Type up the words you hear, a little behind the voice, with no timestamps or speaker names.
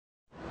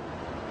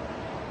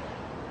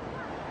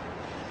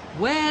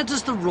Where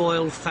does the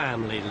royal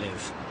family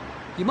live?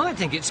 You might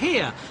think it's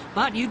here,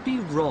 but you'd be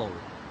wrong.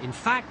 In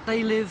fact,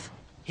 they live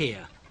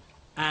here.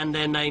 And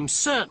their name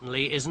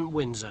certainly isn't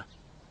Windsor.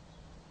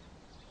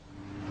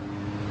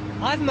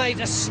 I've made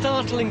a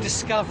startling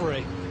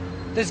discovery.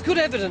 There's good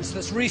evidence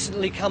that's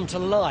recently come to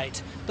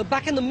light that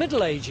back in the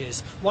Middle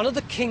Ages, one of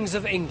the kings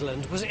of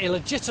England was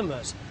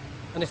illegitimate.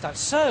 And if that's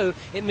so,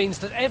 it means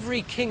that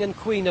every king and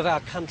queen of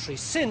our country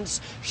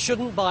since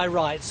shouldn't by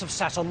rights have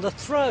sat on the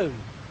throne.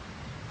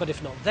 But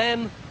if not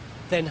them,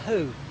 then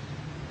who?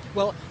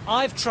 Well,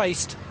 I've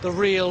traced the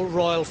real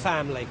royal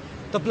family,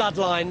 the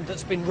bloodline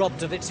that's been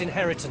robbed of its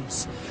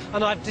inheritance.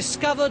 And I've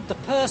discovered the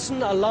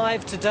person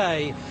alive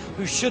today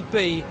who should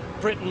be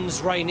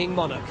Britain's reigning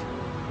monarch.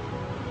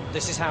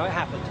 This is how it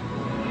happened.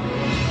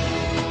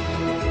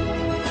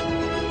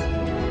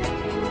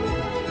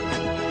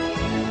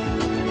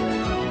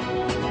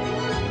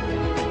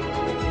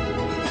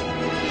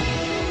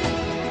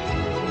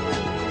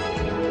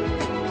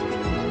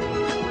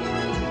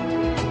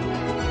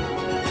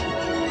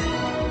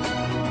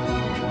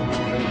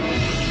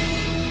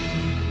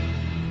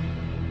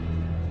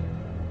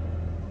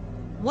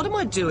 What am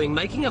I doing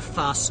making a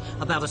fuss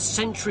about a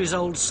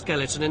centuries-old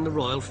skeleton in the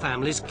royal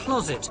family's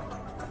closet?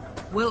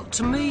 Well,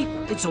 to me,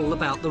 it's all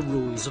about the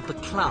rules of the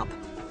club.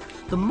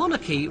 The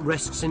monarchy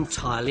rests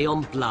entirely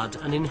on blood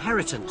and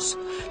inheritance.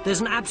 There's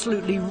an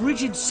absolutely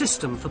rigid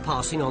system for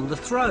passing on the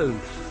throne.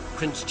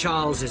 Prince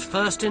Charles is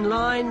first in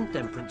line,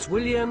 then Prince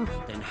William,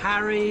 then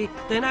Harry,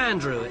 then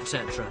Andrew,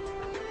 etc.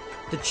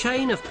 The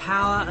chain of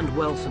power and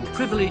wealth and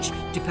privilege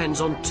depends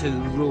on two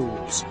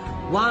rules.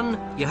 One,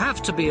 you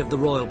have to be of the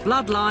royal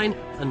bloodline,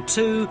 and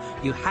two,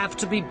 you have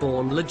to be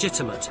born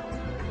legitimate.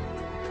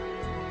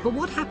 But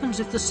what happens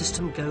if the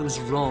system goes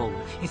wrong,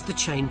 if the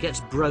chain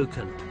gets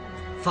broken?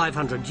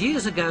 500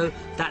 years ago,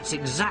 that's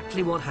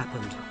exactly what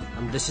happened,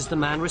 and this is the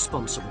man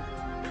responsible.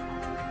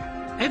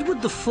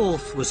 Edward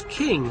IV was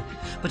king,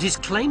 but his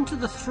claim to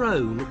the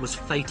throne was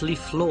fatally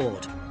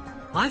flawed.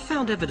 I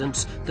found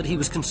evidence that he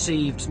was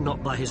conceived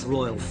not by his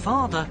royal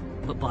father,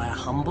 but by a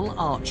humble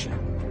archer.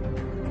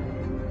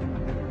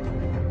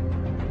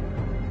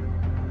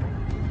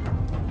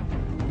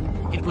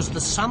 It was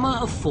the summer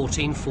of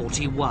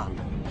 1441.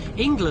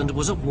 England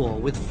was at war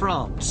with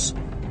France.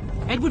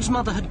 Edward's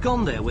mother had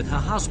gone there with her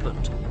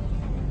husband.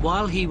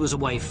 While he was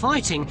away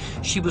fighting,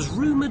 she was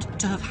rumoured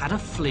to have had a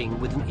fling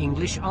with an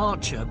English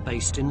archer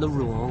based in the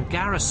Rouen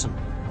garrison.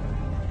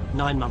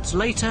 9 months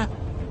later,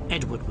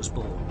 Edward was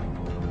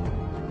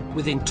born.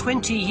 Within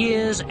 20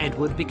 years,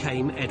 Edward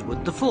became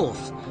Edward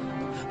IV.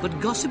 But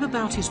gossip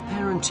about his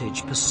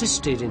parentage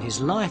persisted in his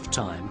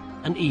lifetime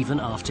and even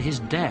after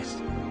his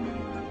death.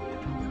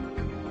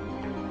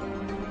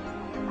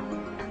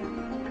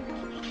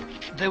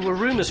 There were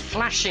rumours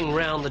flashing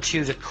round the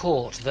Tudor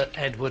court that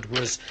Edward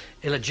was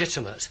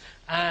illegitimate,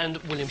 and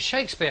William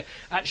Shakespeare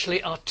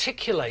actually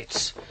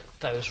articulates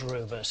those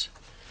rumours.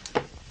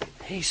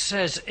 He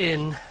says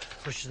in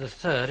Richard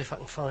III, if I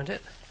can find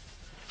it,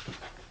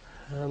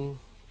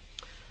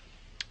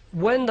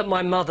 when that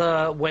my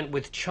mother went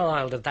with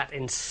child of that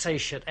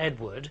insatiate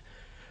Edward,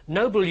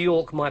 noble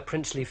York, my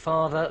princely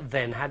father,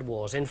 then had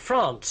wars in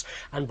France,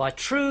 and by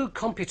true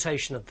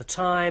computation of the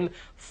time,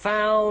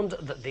 found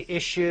that the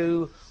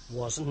issue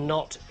was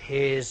not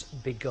his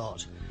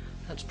begot.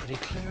 That's pretty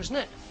clear, isn't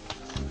it?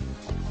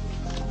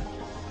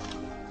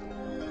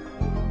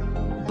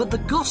 But the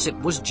gossip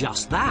was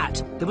just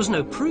that. There was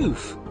no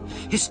proof.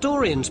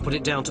 Historians put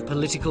it down to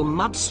political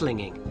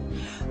mudslinging.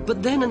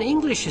 But then an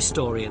English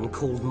historian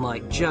called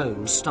Mike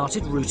Jones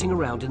started rooting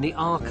around in the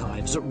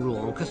archives at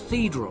Rouen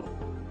Cathedral.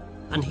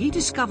 And he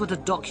discovered a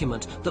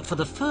document that for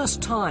the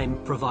first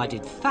time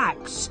provided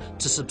facts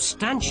to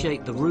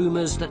substantiate the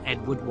rumours that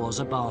Edward was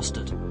a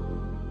bastard.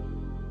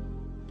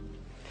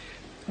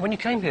 When you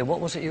came here, what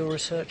was it you were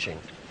researching?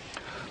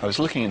 I was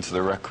looking into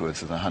the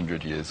records of the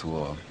 100 Years'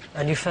 War.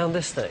 And you found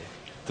this thing?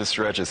 This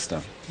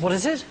register. What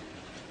is it?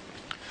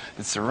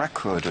 It's a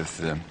record of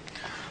the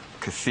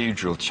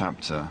cathedral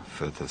chapter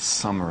for the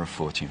summer of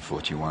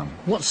 1441.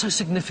 What's so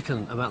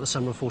significant about the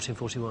summer of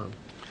 1441?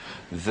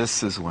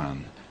 This is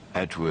when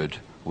Edward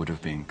would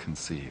have been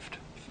conceived.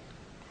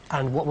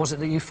 And what was it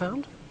that you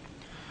found?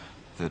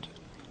 That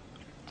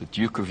the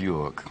Duke of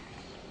York,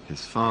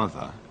 his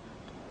father,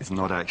 is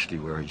not actually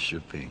where he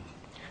should be.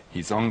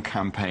 He's on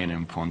campaign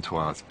in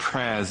Pontoise.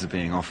 Prayers are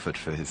being offered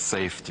for his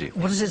safety.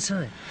 What does it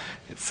say?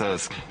 It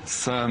says, a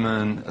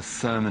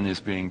sermon is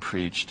being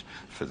preached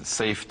for the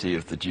safety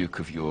of the Duke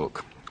of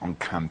York on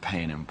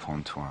campaign in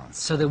Pontoise.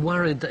 So they're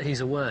worried that he's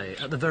away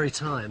at the very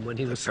time when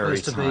he was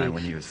supposed to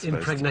be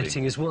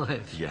impregnating his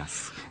wife?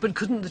 Yes. But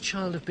couldn't the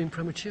child have been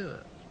premature?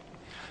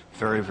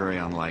 Very, very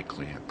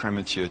unlikely. A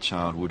premature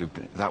child would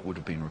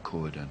have been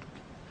recorded.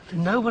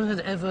 No one had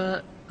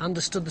ever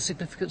understood the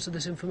significance of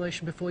this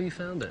information before you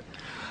found it?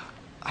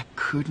 I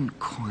couldn't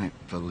quite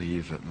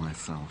believe it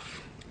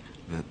myself,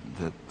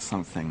 that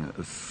something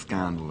as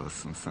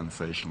scandalous and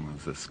sensational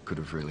as this could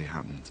have really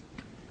happened.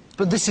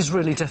 But this is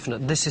really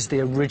definite. This is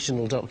the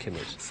original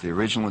document. It's the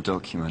original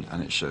document,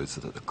 and it shows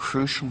that at the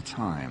crucial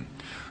time,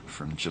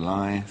 from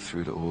July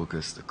through to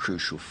August, the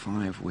crucial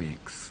 5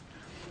 weeks,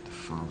 the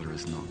father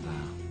is not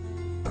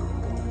there.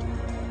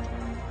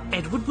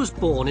 Edward was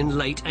born in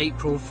late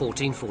April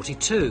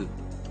 1442.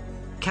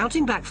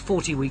 Counting back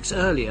 40 weeks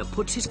earlier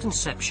puts his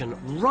conception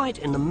right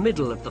in the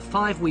middle of the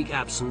 5-week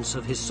absence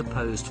of his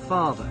supposed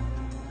father.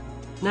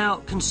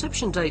 Now,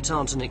 conception dates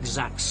aren't an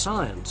exact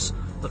science,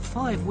 but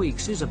 5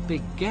 weeks is a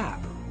big gap.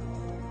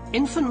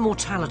 Infant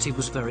mortality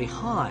was very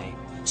high.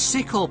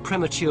 Sick or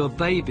premature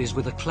babies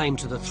with a claim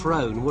to the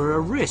throne were a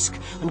risk,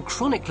 and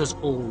chroniclers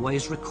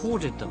always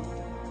recorded them.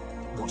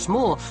 What's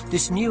more,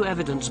 this new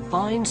evidence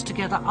binds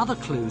together other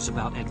clues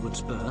about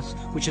Edward's birth,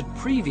 which had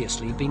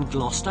previously been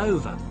glossed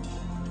over.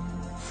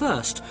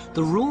 First,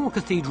 the Rouen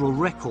Cathedral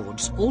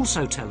records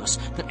also tell us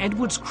that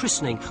Edward's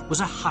christening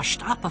was a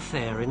hushed-up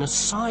affair in a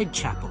side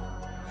chapel.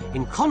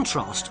 In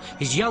contrast,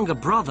 his younger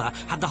brother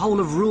had the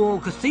whole of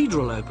Rouen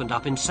Cathedral opened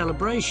up in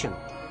celebration.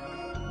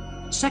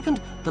 Second,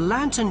 the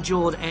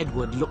lantern-jawed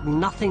Edward looked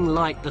nothing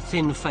like the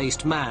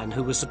thin-faced man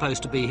who was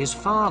supposed to be his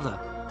father.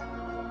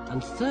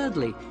 And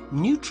thirdly,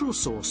 neutral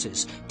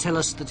sources tell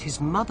us that his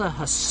mother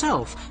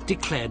herself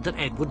declared that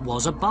Edward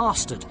was a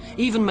bastard,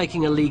 even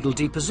making a legal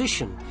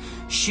deposition.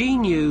 She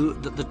knew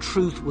that the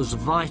truth was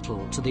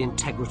vital to the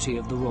integrity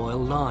of the royal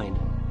line.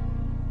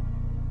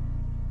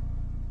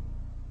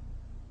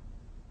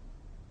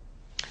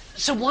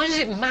 So why does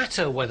it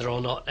matter whether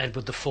or not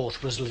Edward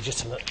IV was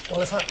legitimate?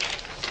 Well, if I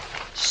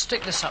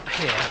stick this up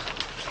here,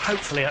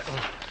 hopefully I can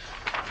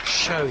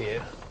show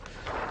you.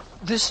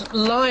 This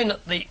line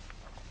at the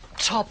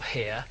top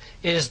here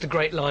is the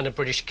great line of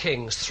British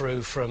kings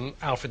through from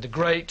Alfred the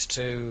Great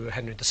to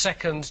Henry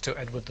II to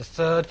Edward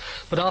III.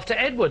 But after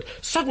Edward,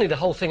 suddenly the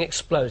whole thing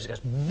explodes. It goes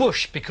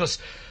bush, because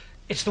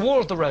it's the War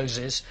of the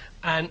Roses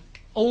and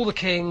all the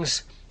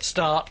kings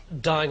start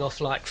dying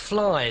off like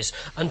flies,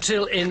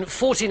 until in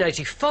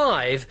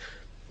 1485,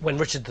 when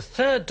Richard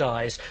III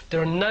dies,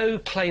 there are no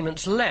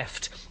claimants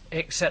left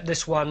except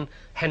this one,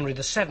 Henry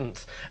VII,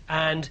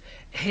 and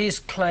his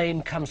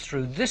claim comes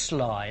through this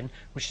line,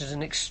 which is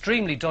an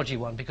extremely dodgy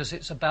one, because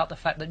it's about the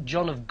fact that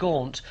John of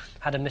Gaunt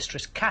had a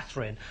mistress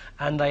Catherine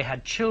and they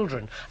had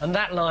children, and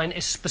that line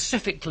is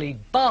specifically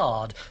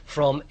barred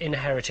from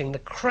inheriting the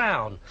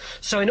crown.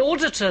 So in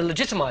order to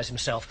legitimise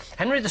himself,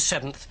 Henry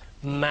VII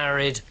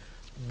married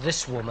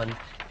this woman,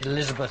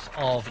 Elizabeth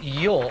of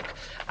York,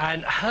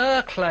 and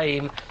her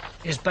claim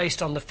is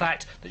based on the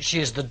fact that she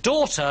is the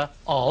daughter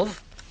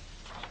of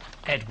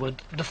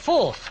Edward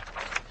IV.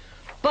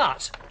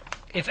 But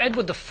if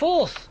Edward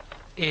IV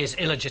is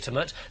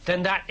illegitimate,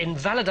 then that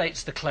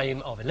invalidates the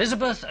claim of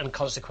Elizabeth, and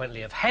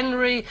consequently of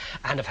Henry,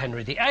 and of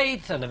Henry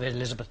VIII, and of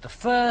Elizabeth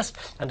I,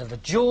 and of the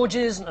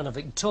Georges, and of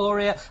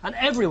Victoria, and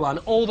everyone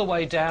all the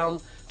way down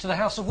to the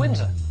House of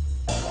Windsor.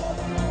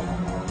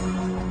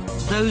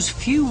 Those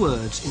few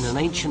words in an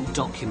ancient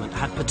document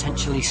had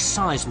potentially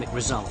seismic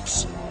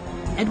results.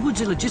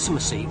 Edward's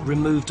illegitimacy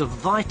removed a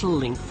vital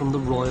link from the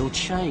royal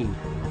chain.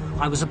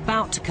 I was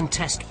about to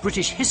contest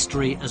British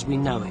history as we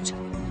know it.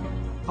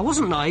 I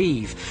wasn't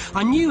naive.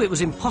 I knew it was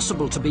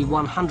impossible to be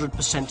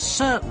 100%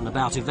 certain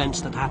about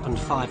events that happened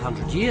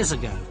 500 years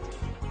ago.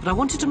 But I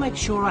wanted to make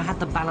sure I had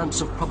the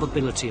balance of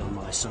probability on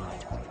my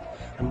side.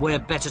 And where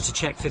better to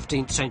check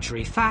 15th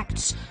century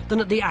facts than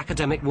at the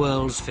academic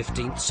world's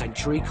 15th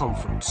century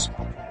conference.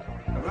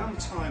 Around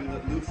the time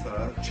that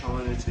Luther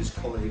challenged his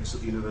colleagues at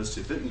the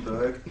University of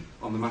Wittenberg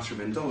on the matter of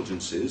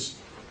indulgences,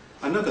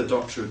 another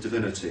doctor of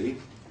divinity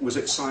was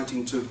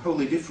exciting to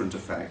wholly different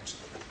effect.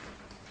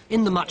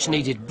 In the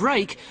much-needed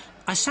break,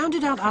 I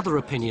sounded out other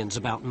opinions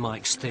about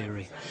Mike's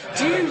theory.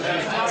 Do you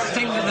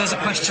think that there's a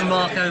question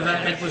mark over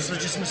Edward's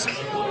legitimacy?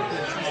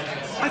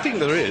 I think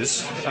there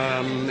is.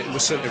 It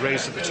was certainly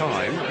raised at the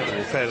time,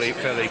 fairly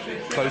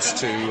close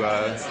to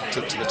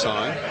the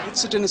time.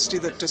 It's a dynasty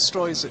that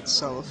destroys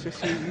itself.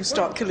 If you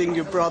start killing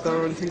your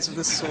brother and things of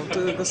this sort,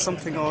 there's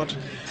something odd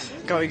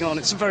going on.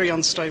 It's a very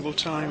unstable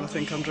time, I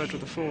think, under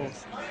Edward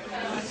IV.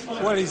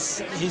 Well,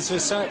 his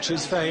research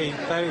is very,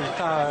 very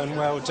thorough and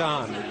well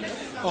done.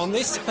 On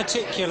this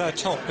particular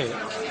topic,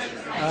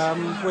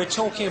 we're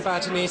talking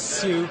about an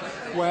issue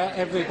where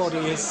everybody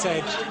has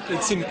said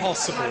it's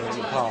impossible in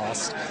the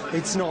past,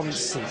 it's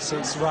nonsense,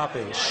 it's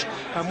rubbish.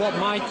 And what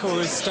Michael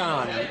has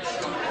done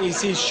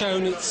is he's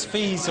shown it's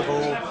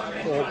feasible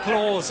or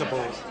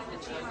plausible.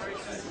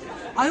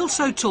 I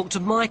also talked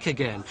to Mike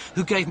again,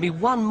 who gave me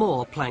one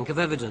more plank of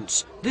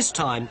evidence, this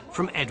time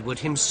from Edward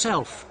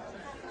himself.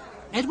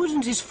 Edward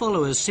and his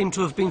followers seem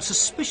to have been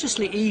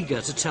suspiciously eager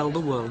to tell the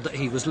world that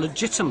he was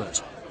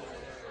legitimate.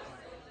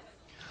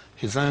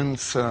 His own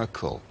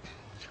circle,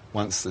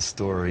 once the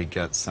story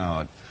gets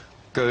out,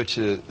 go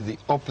to the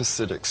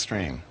opposite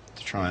extreme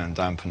to try and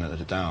dampen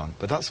it down.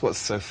 But that's what's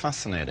so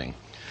fascinating.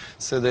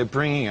 So they're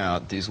bringing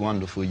out these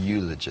wonderful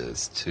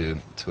eulogies to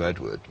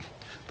Edward,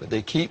 but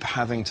they keep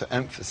having to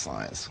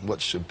emphasize what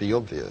should be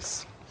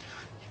obvious.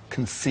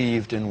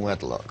 Conceived in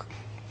wedlock,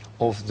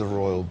 of the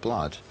royal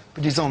blood,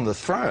 But he's on the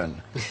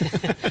throne.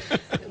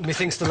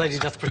 Methinks the lady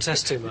doth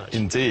protest too much.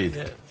 Indeed.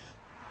 Yeah.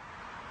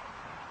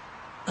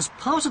 As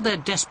part of their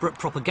desperate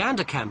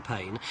propaganda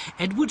campaign,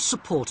 Edward's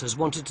supporters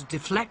wanted to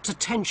deflect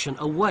attention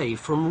away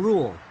from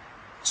Rouen.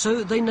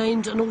 So they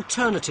named an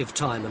alternative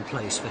time and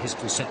place for his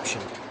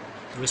conception.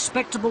 The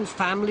respectable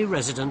family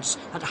residence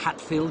at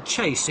Hatfield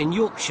Chase in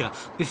Yorkshire,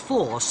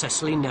 before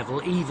Cecily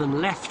Neville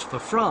even left for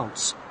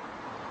France.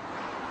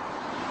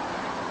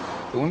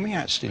 But when we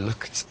actually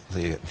look at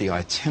the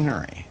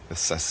itinerary of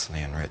Cecily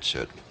and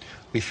Richard,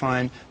 we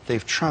find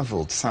they've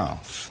travelled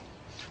south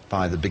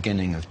by the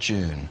beginning of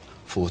June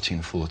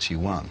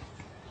 1441.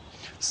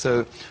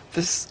 So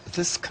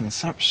this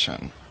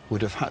conception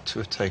would have had to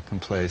have taken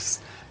place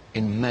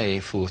in May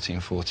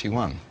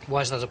 1441.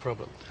 Why is that a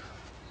problem?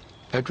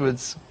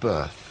 Edward's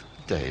birth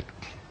date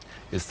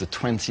is the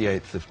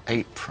 28th of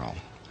April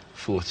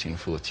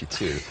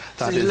 1442.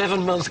 That is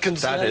 11-month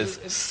concern. That is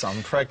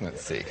some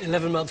pregnancy.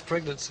 11-month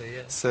pregnancy,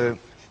 yes. So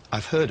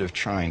I've heard of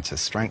trying to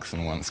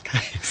strengthen one's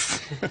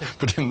case,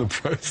 but in the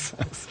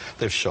process,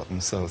 they've shot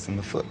themselves in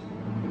the foot.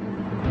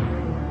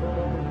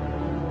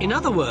 In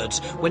other words,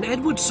 when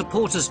Edward's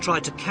supporters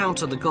tried to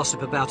counter the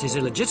gossip about his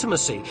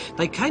illegitimacy,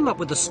 they came up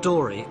with a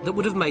story that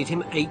would have made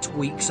him 8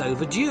 weeks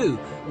overdue,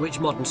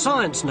 which modern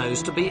science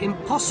knows to be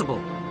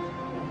impossible.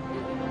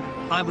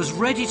 I was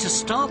ready to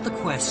start the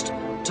quest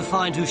to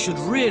find who should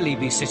really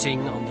be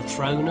sitting on the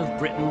throne of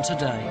Britain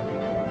today.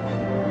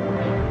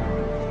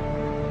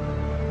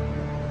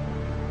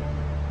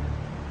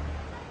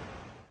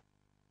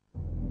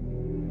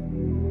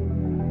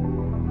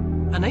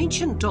 An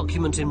ancient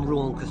document in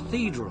Rouen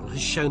Cathedral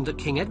has shown that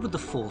King Edward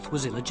IV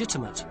was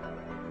illegitimate.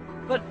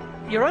 But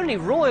you're only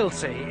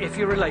royalty if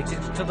you're related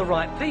to the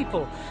right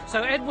people.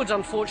 So Edward's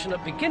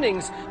unfortunate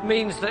beginnings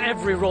means that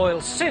every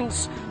royal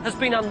since has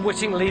been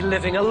unwittingly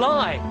living a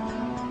lie.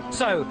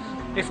 So,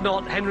 if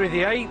not Henry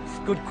VIII,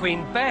 good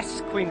Queen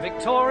Bess, Queen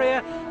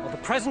Victoria, or the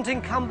present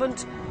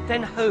incumbent,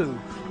 then who?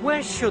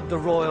 Where should the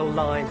royal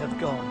line have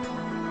gone?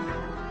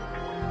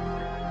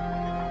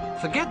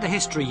 Forget the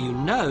history you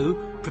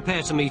know.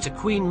 Prepare to meet a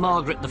Queen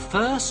Margaret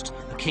I,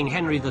 a King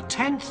Henry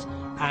X,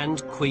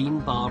 and Queen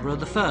Barbara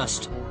I.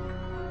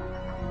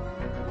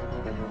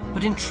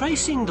 But in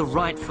tracing the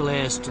rightful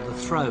heirs to the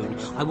throne,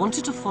 I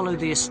wanted to follow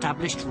the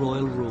established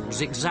royal rules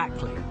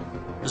exactly.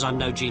 As I'm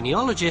no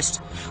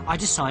genealogist, I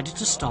decided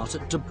to start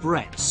at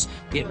Debrett's,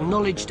 the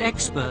acknowledged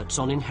experts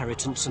on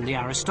inheritance and the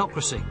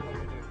aristocracy.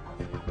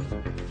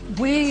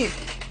 We've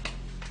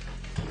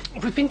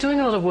been doing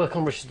a lot of work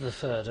on Richard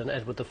III and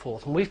Edward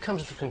IV, and we've come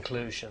to the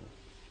conclusion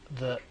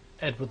that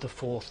Edward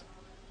IV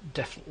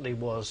definitely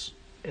was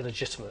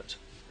illegitimate.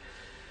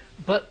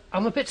 But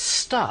I'm a bit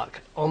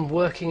stuck on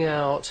working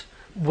out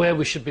where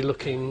we should be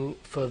looking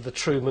for the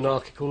true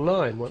monarchical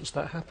line once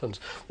that happens.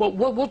 What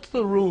are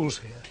the rules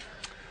here?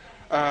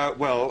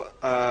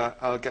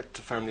 I'll get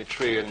to family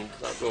tree, and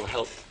that will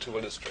help to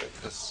illustrate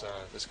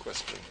this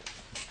question.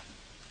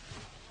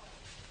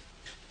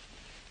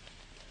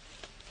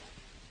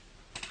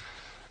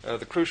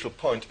 The crucial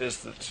point is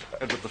that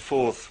Edward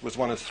IV was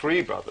one of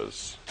 3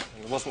 brothers.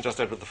 And it wasn't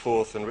just Edward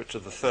IV and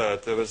Richard III.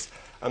 There was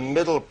a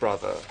middle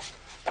brother,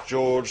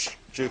 George,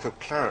 Duke of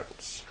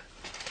Clarence,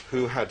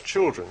 who had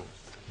children.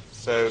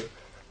 So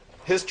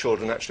his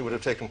children actually would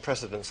have taken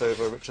precedence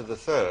over Richard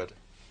III.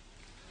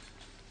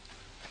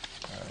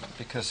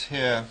 Because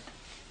here,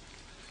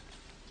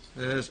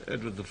 there's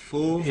Edward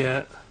IV.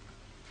 Yeah.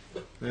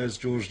 There's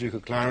George, Duke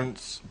of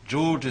Clarence.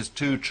 George's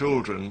 2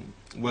 children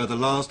were the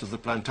last of the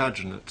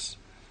Plantagenets.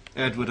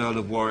 Edward, Earl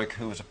of Warwick,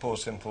 who was a poor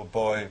simple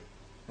boy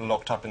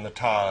locked up in the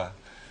Tower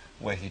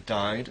where he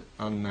died,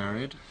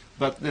 unmarried.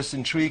 But this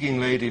intriguing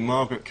lady,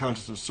 Margaret,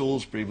 Countess of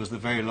Salisbury, was the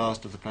very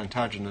last of the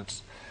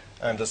Plantagenets,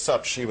 and as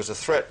such she was a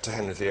threat to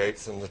Henry VIII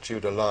and the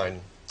Tudor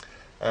line.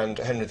 And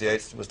Henry VIII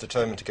was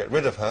determined to get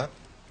rid of her.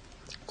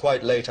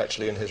 Quite late,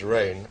 actually, in his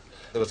reign,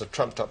 there was a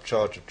trumped-up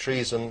charge of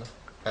treason,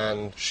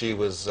 and she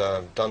was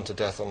done to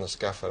death on the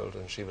scaffold,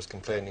 and she was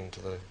complaining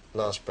to the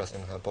last breath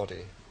in her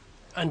body.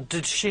 And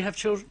did she have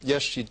children?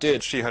 Yes, she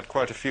did. She had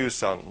quite a few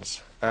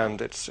sons,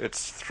 and it's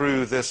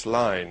through this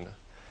line,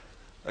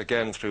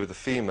 again through the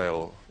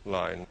female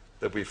line,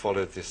 that we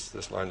followed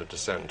this line of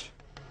descent.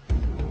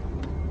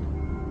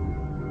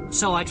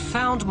 So I'd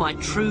found my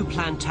true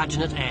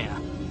Plantagenet heir,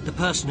 the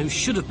person who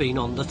should have been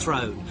on the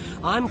throne.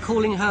 I'm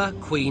calling her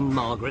Queen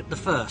Margaret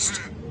I.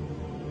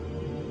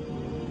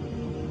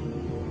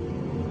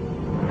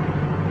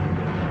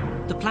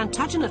 The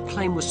Plantagenet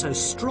claim was so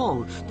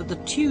strong that the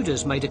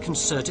Tudors made a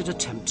concerted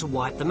attempt to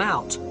wipe them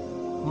out.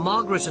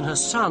 Margaret and her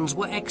sons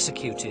were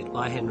executed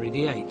by Henry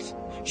VIII.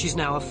 She's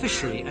now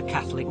officially a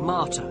Catholic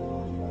martyr.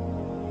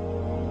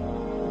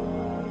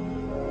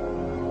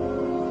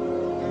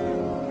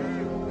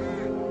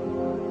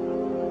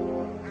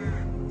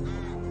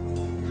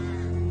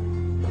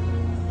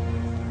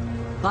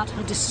 But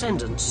her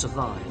descendants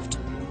survived.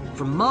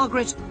 From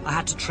Margaret, I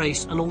had to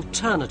trace an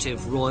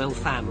alternative royal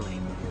family.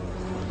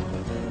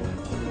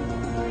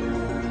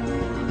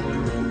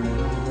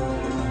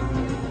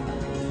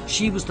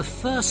 She was the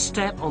first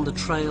step on the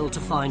trail to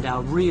find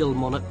our real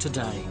monarch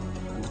today,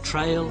 and the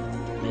trail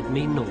led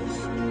me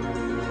north.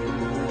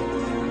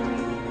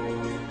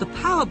 The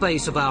power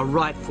base of our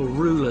rightful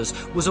rulers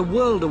was a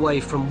world away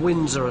from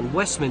Windsor and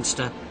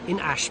Westminster in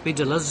Ashby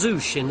de la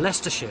Zouch in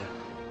Leicestershire.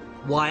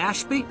 Why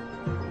Ashby?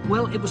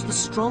 Well, it was the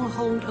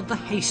stronghold of the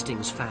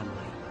Hastings family.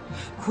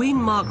 Queen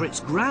Margaret's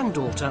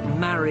granddaughter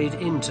married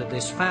into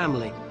this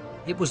family.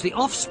 It was the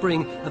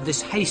offspring of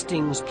this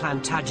Hastings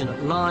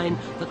Plantagenet line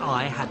that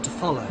I had to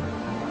follow.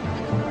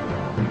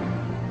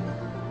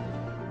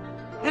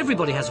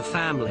 Everybody has a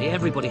family,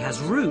 everybody has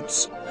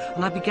roots,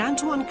 and I began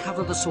to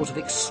uncover the sort of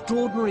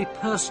extraordinary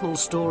personal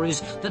stories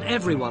that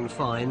everyone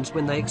finds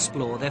when they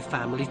explore their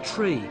family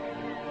tree.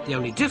 The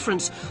only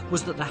difference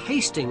was that the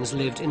Hastings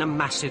lived in a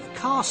massive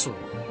castle,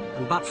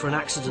 and but for an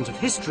accident of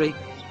history,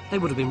 they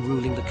would have been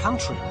ruling the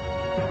country.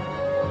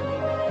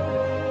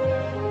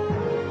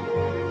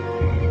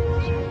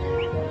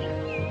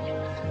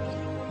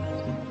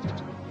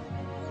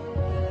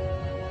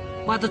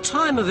 By the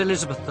time of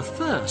Elizabeth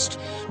I,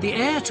 the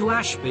heir to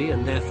Ashby,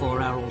 and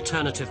therefore our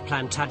alternative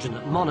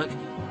Plantagenet monarch,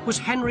 was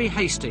Henry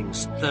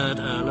Hastings, 3rd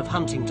Earl of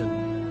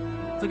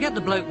Huntingdon. Forget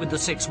the bloke with the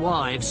 6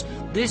 wives,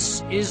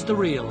 this is the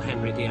real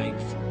Henry VIII.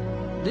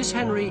 This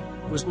Henry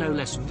was no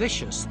less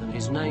vicious than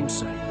his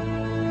namesake.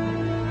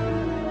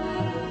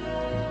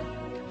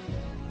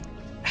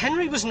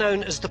 Henry was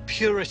known as the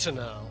Puritan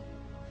Earl.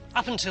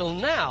 Up until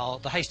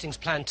now, the Hastings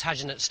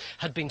Plantagenets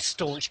had been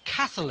staunch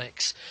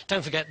Catholics.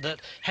 Don't forget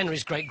that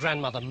Henry's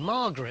great-grandmother,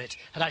 Margaret,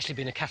 had actually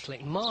been a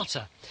Catholic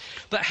martyr.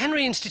 But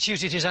Henry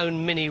instituted his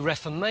own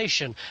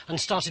mini-Reformation and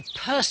started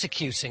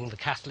persecuting the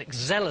Catholics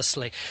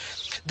zealously.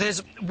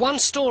 There's one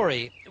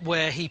story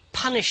where he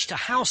punished a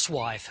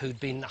housewife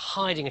who'd been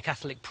hiding a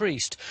Catholic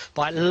priest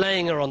by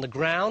laying her on the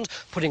ground,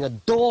 putting a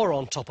door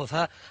on top of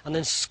her, and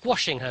then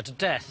squashing her to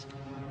death.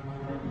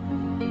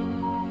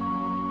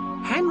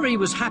 Henry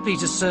was happy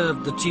to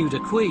serve the Tudor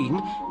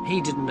Queen. He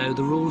didn't know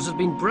the rules had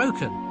been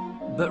broken,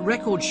 but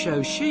records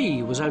show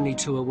she was only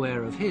too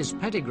aware of his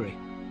pedigree.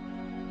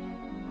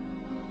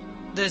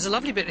 There's a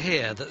lovely bit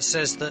here that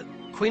says that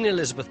Queen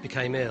Elizabeth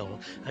became ill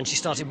and she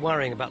started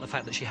worrying about the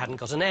fact that she hadn't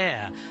got an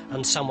heir,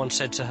 and someone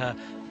said to her,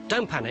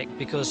 "Don't panic,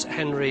 because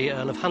Henry,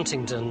 Earl of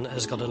Huntingdon,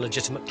 has got a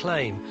legitimate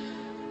claim."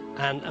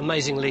 And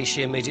amazingly,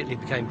 she immediately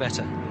became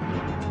better.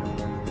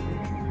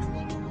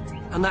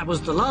 And that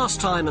was the last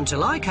time,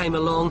 until I came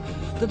along,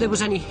 that there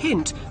was any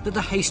hint that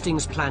the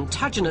Hastings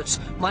Plantagenets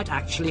might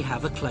actually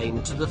have a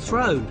claim to the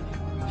throne.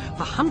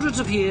 For hundreds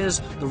of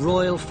years, the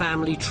royal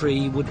family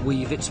tree would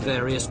weave its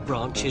various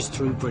branches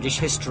through British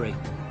history.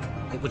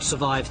 It would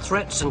survive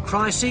threats and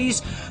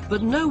crises,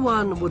 but no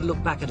one would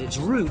look back at its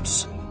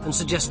roots and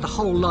suggest the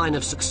whole line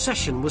of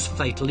succession was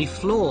fatally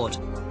flawed.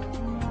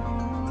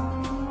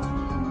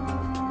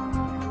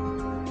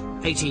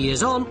 80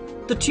 years on,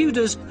 the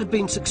Tudors had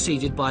been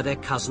succeeded by their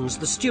cousins,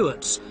 the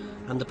Stuarts,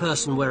 and the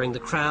person wearing the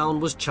crown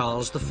was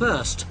Charles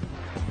I.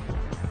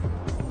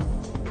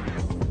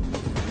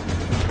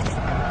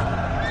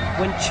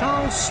 When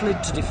Charles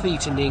slid to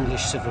defeat in the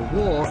English Civil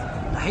War,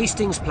 the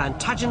Hastings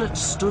Plantagenets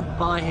stood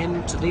by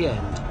him to the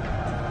end.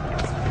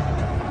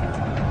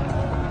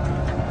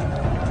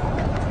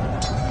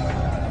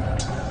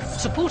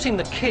 Supporting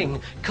the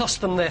king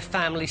cost them their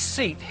family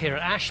seat here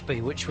at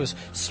Ashby, which was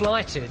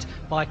slighted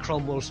by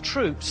Cromwell's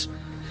troops.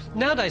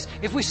 Nowadays,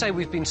 if we say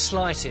we've been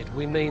slighted,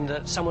 we mean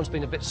that someone's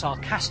been a bit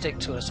sarcastic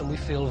to us and we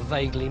feel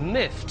vaguely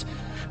miffed.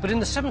 But in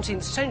the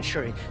 17th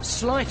century,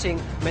 slighting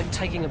meant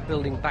taking a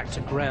building back to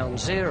ground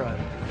zero.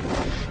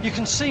 You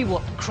can see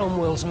what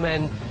Cromwell's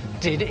men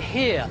did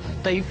here.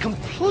 They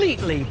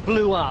completely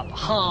blew up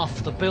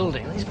half the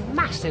building. These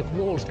massive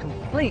walls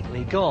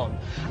completely gone.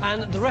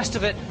 And the rest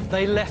of it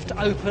they left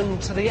open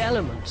to the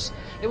elements.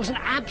 It was an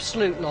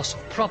absolute loss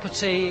of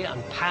property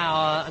and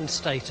power and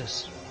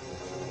status.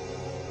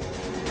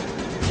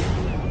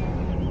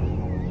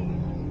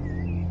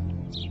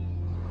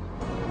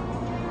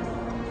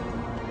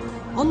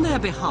 On their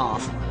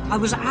behalf, I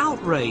was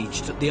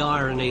outraged at the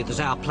irony that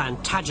our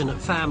Plantagenet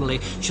family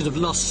should have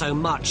lost so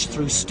much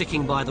through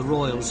sticking by the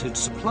royals who'd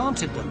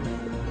supplanted them.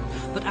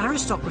 But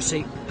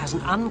aristocracy has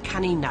an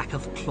uncanny knack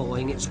of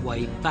clawing its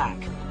way back.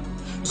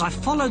 As I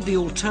followed the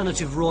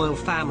alternative royal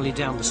family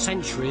down the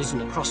centuries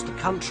and across the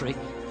country,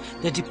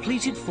 their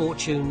depleted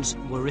fortunes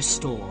were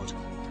restored.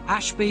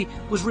 Ashby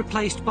was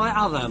replaced by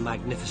other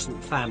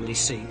magnificent family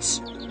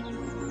seats.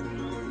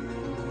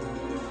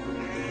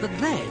 But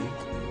then,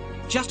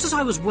 just as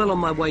I was well on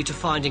my way to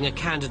finding a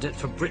candidate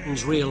for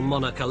Britain's real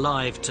monarch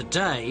alive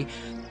today,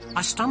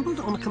 I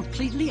stumbled on a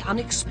completely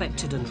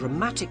unexpected and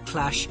dramatic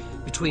clash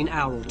between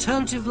our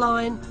alternative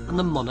line and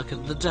the monarch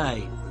of the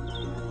day.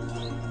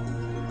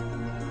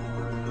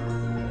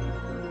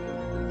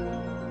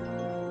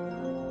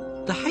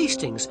 The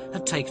Hastings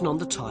had taken on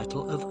the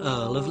title of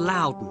Earl of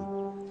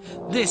Loudon.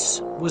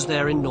 This was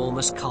their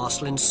enormous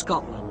castle in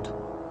Scotland.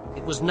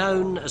 It was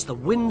known as the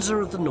Windsor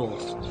of the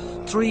North,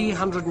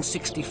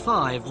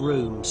 365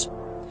 rooms.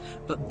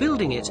 But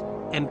building it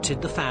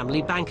emptied the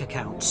family bank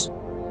accounts.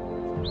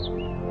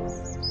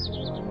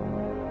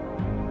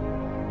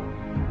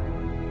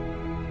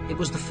 It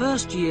was the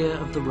first year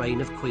of the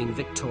reign of Queen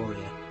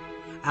Victoria.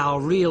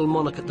 Our real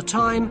monarch at the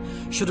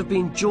time should have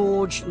been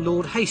George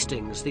Lord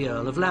Hastings, the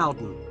Earl of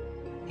Loudon.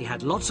 He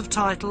had lots of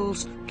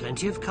titles,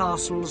 plenty of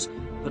castles,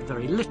 but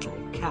very little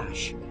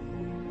cash.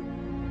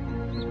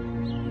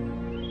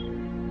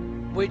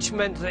 Which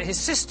meant that his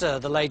sister,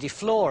 the Lady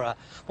Flora,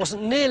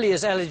 wasn't nearly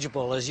as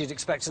eligible as you'd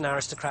expect an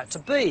aristocrat to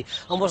be,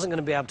 and wasn't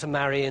going to be able to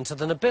marry into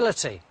the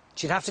nobility.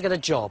 She'd have to get a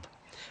job.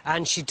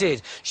 And she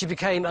did. She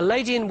became a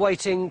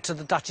lady-in-waiting to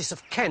the Duchess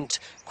of Kent,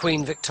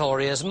 Queen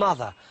Victoria's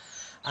mother.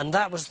 And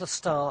that was the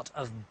start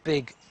of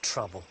big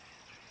trouble.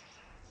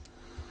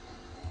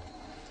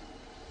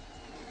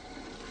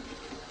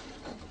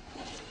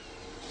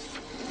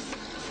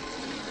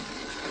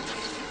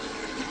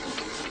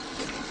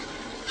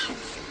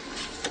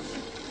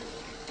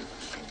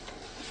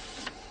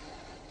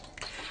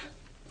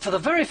 For the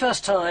very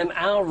first time,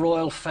 our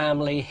royal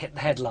family hit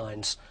the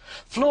headlines.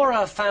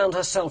 Flora found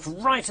herself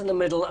right in the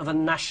middle of a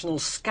national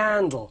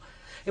scandal.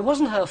 It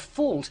wasn't her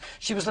fault.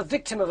 She was the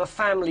victim of a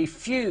family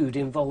feud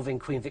involving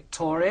Queen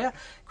Victoria,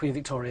 Queen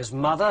Victoria's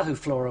mother, who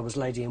Flora was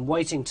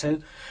lady-in-waiting to,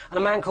 and a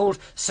man called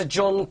Sir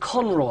John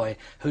Conroy,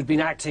 who'd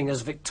been acting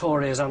as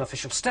Victoria's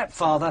unofficial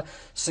stepfather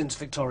since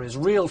Victoria's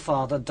real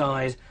father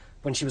died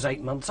when she was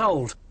 8 months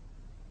old.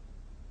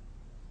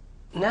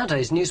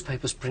 Nowadays,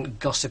 newspapers print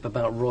gossip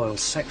about royal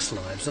sex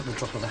lives at the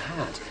drop of a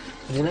hat,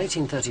 but in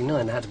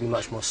 1839 they had to be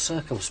much more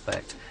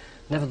circumspect.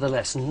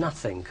 Nevertheless,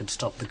 nothing could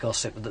stop the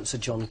gossip that Sir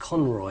John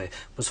Conroy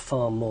was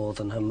far more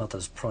than her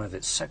mother's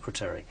private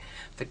secretary.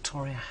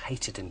 Victoria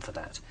hated him for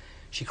that.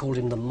 She called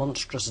him the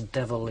monstrous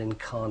devil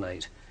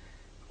incarnate.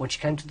 When she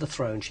came to the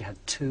throne, she had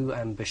two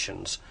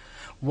ambitions.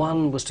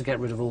 One was to get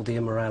rid of all the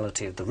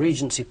immorality of the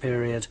Regency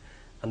period,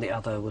 and the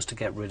other was to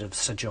get rid of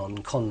Sir John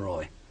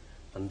Conroy.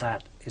 And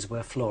that is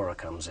where Flora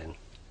comes in.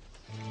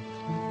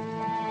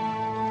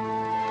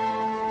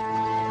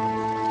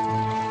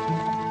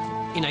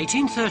 In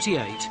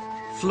 1838,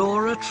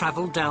 Flora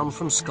travelled down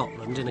from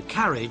Scotland in a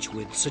carriage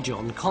with Sir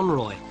John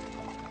Conroy.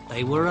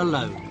 They were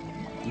alone,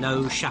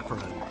 no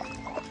chaperone.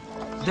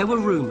 There were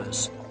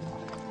rumours.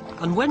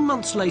 And when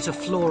months later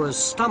Flora's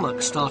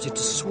stomach started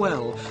to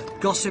swell,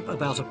 gossip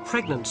about a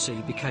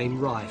pregnancy became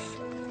rife.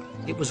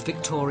 It was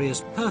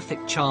Victoria's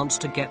perfect chance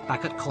to get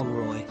back at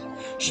Conroy.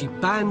 She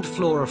banned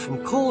Flora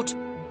from court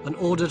and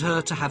ordered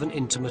her to have an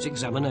intimate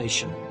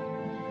examination.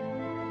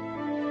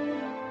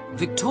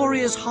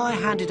 Victoria's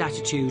high-handed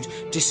attitude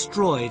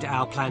destroyed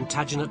our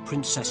Plantagenet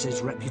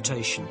princess's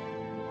reputation.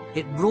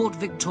 It brought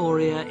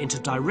Victoria into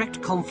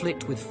direct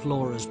conflict with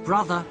Flora's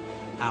brother,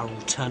 our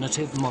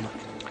alternative monarch.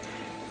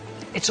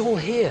 It's all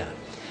here.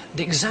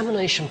 The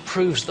examination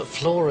proves that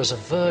Flora's a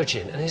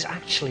virgin and is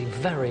actually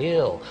very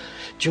ill.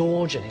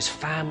 George and his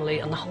family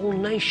and the whole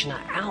nation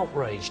are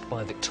outraged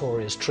by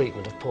Victoria's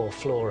treatment of poor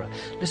Flora.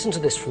 Listen to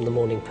this from the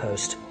Morning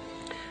Post.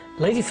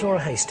 Lady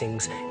Flora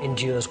Hastings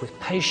endures with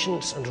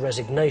patience and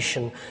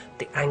resignation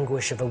the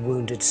anguish of a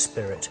wounded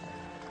spirit.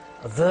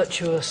 A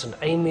virtuous and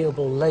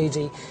amiable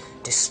lady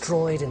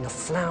destroyed in the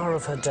flower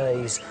of her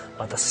days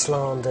by the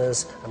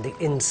slanders and the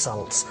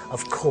insults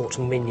of court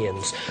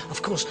minions.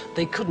 Of course,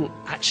 they couldn't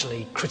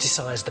actually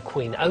criticise the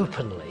Queen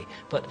openly,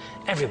 but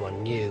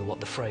everyone knew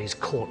what the phrase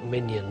court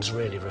minions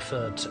really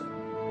referred to.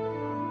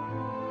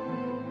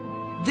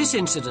 This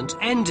incident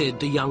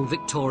ended the young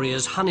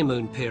Victoria's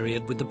honeymoon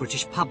period with the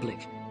British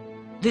public.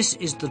 This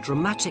is the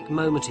dramatic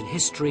moment in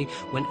history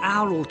when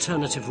our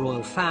alternative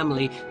royal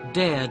family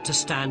dared to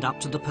stand up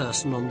to the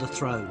person on the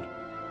throne.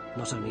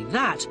 Not only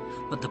that,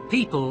 but the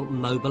people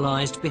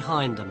mobilised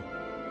behind them.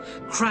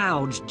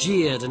 Crowds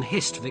jeered and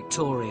hissed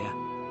Victoria.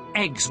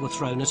 Eggs were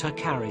thrown at her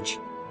carriage.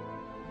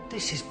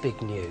 This is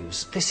big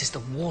news. This is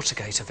the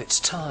Watergate of its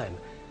time.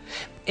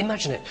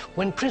 Imagine it,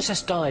 when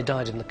Princess Di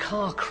died in the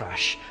car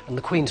crash and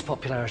the Queen's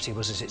popularity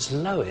was at its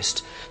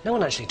lowest, no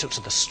one actually took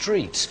to the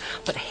streets.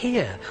 But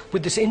here,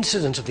 with this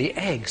incident of the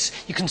eggs,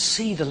 you can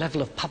see the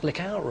level of public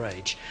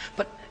outrage.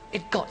 But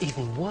it got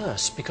even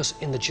worse because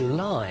in the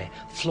July,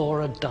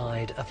 Flora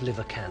died of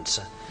liver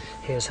cancer.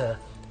 Here's her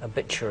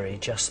obituary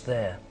just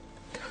there.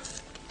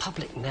 The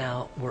public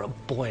now were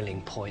at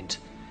boiling point.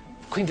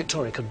 Queen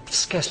Victoria could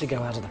scarcely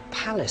go out of the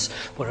palace,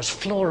 whereas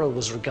Flora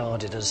was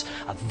regarded as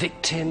a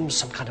victim,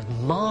 some kind of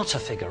martyr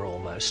figure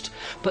almost.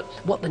 But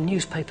what the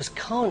newspapers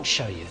can't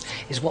show you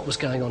is what was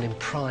going on in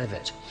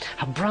private.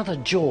 Her brother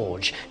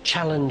George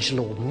challenged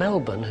Lord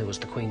Melbourne, who was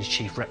the Queen's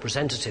chief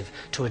representative,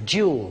 to a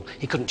duel.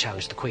 He couldn't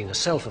challenge the Queen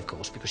herself, of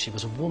course, because she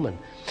was a woman.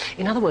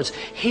 In other words,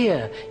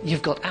 here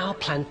you've got our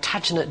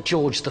Plantagenet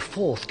George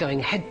IV going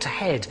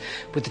head-to-head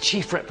with the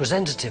chief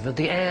representative of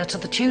the heir to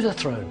the Tudor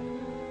throne.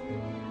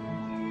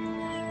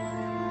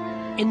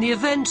 In the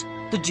event,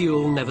 the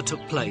duel never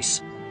took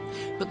place.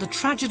 But the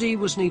tragedy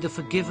was neither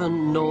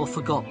forgiven nor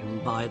forgotten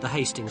by the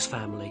Hastings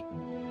family.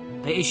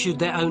 They issued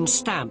their own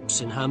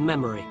stamps in her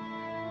memory.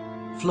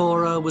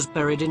 Flora was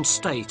buried in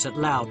state at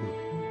Loudon.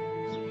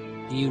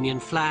 The Union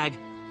flag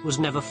was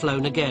never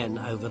flown again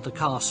over the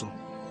castle.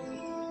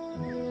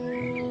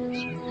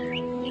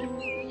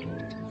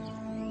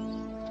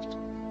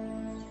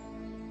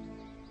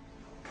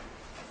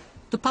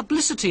 The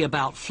publicity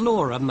about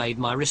Flora made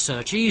my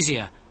research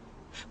easier.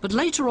 But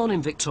later on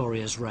in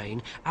Victoria's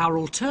reign, our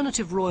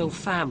alternative royal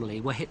family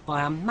were hit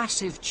by a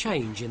massive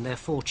change in their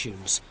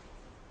fortunes.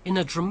 In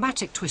a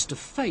dramatic twist of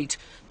fate,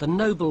 the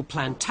noble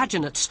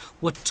Plantagenets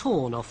were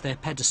torn off their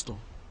pedestal.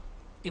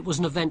 It was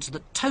an event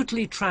that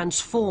totally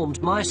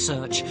transformed my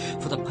search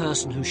for the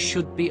person who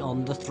should be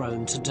on the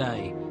throne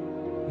today.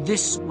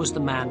 This was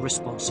the man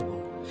responsible.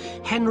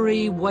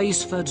 Henry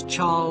Waysford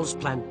Charles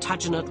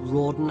Plantagenet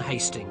Rawdon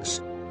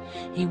Hastings.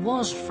 He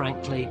was,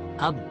 frankly,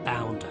 a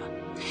bounder.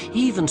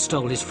 He even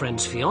stole his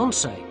friend's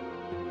fiancée.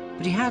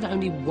 But he had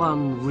only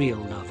one real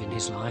love in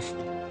his life.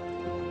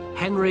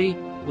 Henry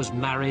was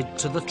married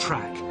to the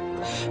track.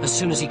 As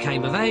soon as he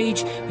came of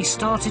age, he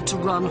started to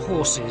run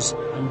horses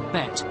and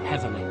bet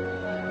heavily.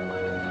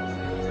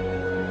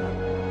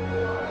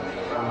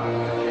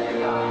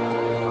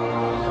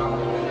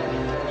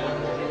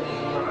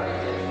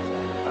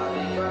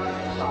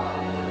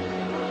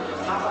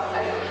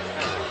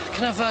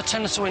 Can I have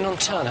 10 to win on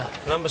Turner?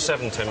 Number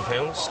 7,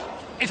 £10.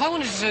 If I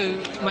wanted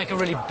to make a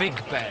really big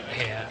bet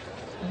here,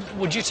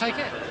 would you take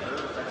it?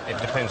 It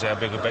depends how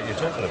big a bet you're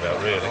talking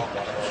about, really.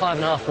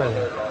 $5.5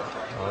 million.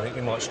 I think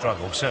you might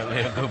struggle.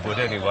 Certainly a good one,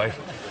 anyway.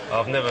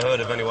 I've never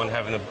heard of anyone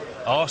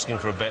asking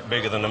for a bet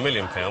bigger than £1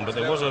 million, but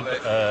there was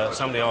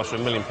somebody asked for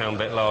 £1 million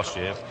bet last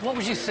year. What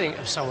would you think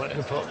of someone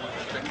who put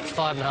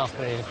 £5.5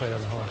 million quid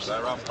on the horse?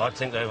 I'd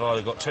think they've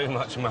either got too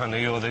much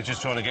money or they're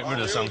just trying to get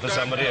rid of some for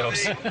somebody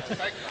else.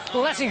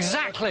 Well, that's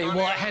exactly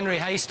what Henry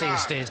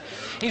Hastings did.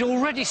 He'd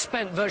already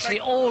spent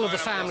virtually all of the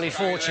family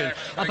fortune,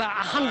 about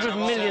 £100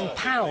 million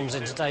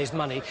in today's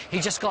money. He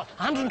just got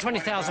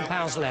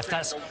 £120,000 left.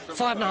 That's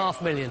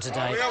 $5.5 million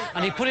today.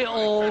 And he put it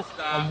all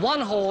on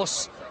one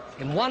horse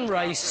in one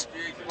race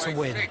to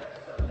win.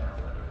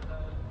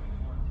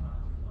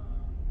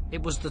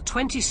 It was the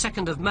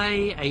 22nd of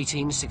May,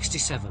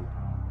 1867,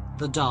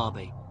 the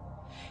Derby.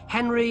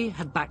 Henry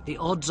had backed the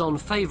odds-on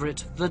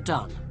favourite,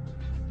 Verdun. They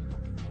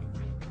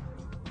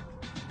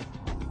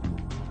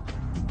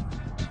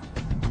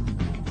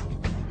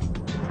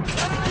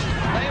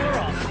were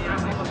off.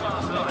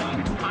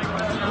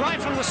 Right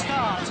from the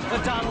start,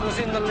 Verdun was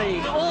in the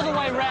lead. All the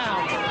way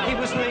round, he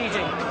was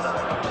leading.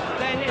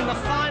 Then in the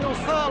final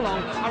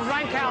furlong, a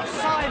rank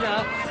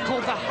outsider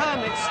called the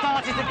Hermit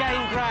started to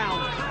gain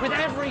ground. With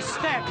every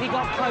step, he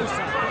got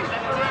closer.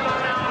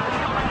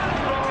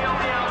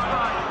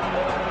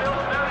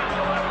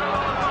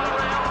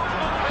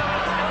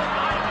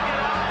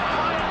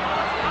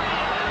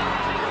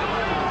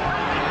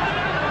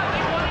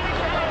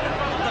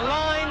 The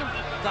line,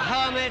 the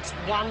Hermit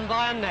won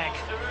by a neck.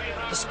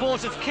 The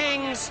sport of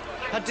kings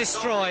had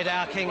destroyed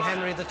our King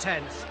Henry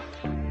X.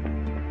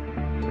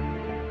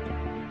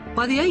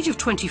 By the age of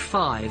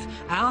 25,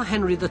 our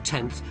Henry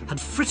X had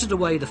frittered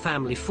away the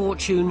family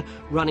fortune,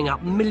 running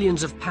up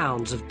millions of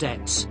pounds of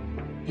debts.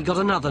 He got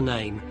another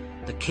name,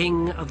 the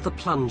King of the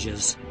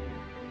Plungers.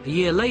 A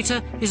year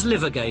later, his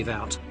liver gave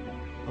out.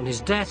 On his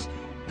death,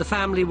 the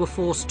family were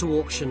forced to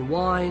auction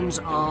wines,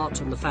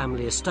 art and the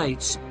family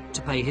estates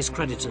to pay his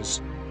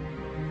creditors.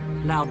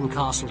 Loudon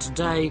Castle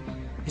today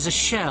is a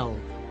shell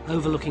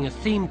overlooking a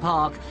theme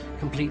park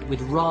complete with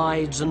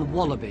rides and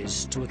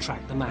wallabies to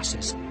attract the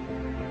masses.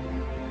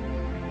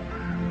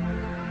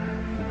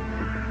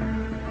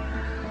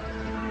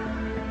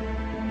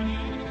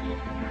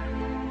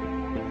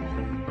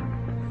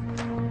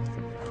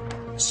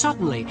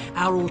 Suddenly,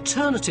 our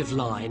alternative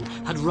line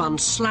had run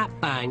slap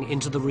bang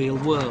into the real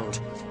world.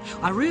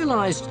 I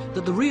realised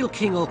that the real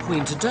king or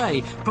queen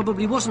today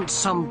probably wasn't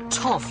some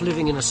toff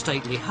living in a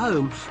stately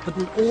home, but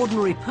an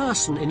ordinary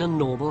person in a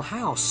normal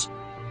house.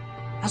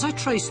 As I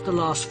traced the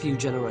last few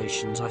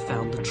generations, I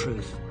found the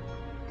truth.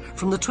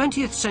 From the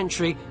 20th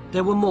century,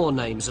 there were more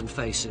names and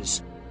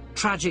faces.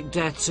 Tragic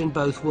deaths in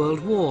both world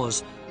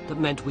wars that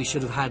meant we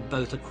should have had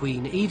both a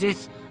Queen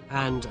Edith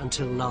and,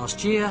 until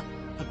last year,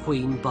 a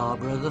Queen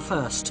Barbara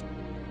I.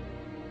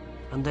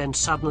 And then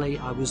suddenly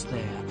I was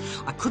there.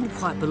 I couldn't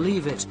quite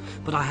believe it,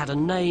 but I had a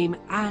name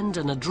and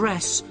an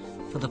address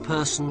for the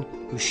person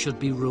who should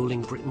be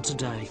ruling Britain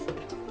today.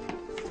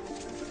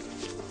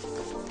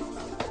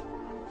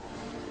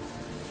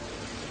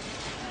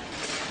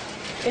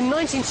 In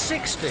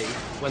 1960,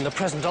 when the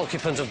present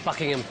occupant of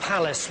Buckingham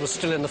Palace was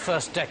still in the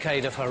first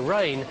decade of her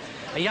reign,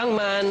 a young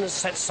man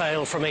set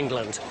sail from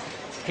England.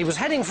 He was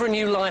heading for a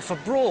new life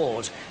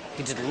abroad.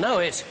 He didn't know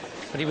it,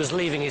 but he was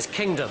leaving his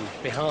kingdom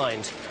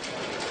behind.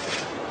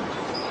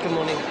 Good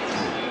morning.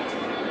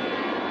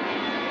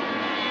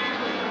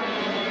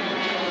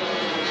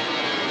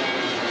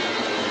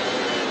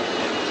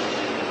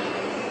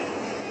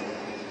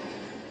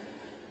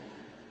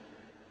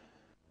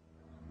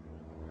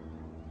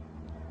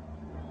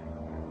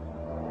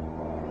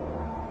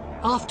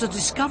 After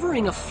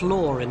discovering a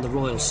flaw in the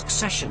royal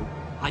succession,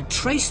 I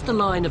traced the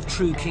line of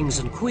true kings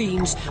and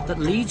queens that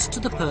leads to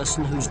the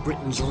person who's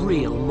Britain's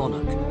real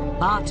monarch.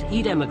 But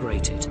he'd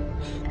emigrated.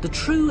 The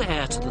true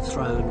heir to the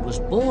throne was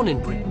born in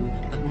Britain,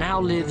 but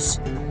now lives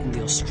in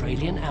the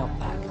Australian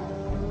outback.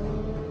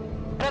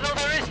 That's all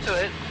there is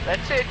to it.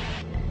 That's it.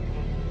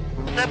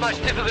 Not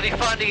much difficulty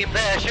finding him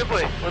there, should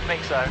we? Would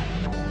think so.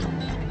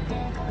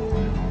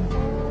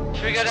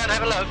 Should we go down and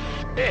have a look?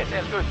 Yeah,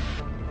 sounds good.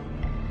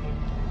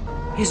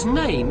 His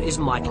name is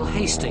Michael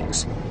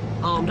Hastings.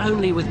 Armed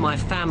only with my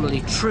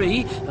family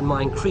tree and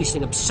my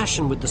increasing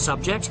obsession with the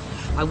subject,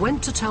 I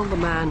went to tell the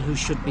man who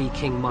should be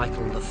King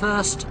Michael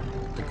I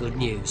the good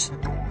news.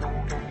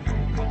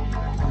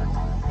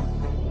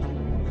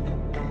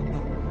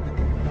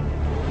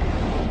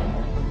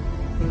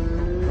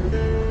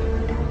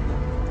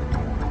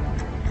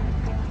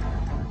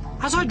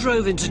 As I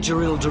drove into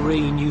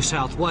Jerilderie, New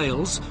South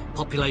Wales,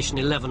 population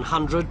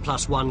 1100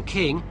 plus one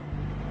king,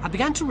 I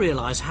began to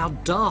realise how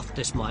daft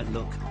this might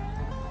look.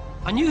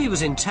 I knew he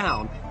was in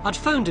town. I'd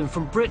phoned him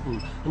from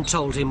Britain and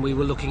told him we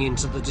were looking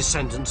into the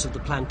descendants of the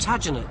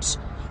Plantagenets,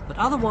 but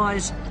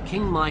otherwise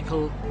King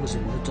Michael was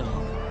in the dark.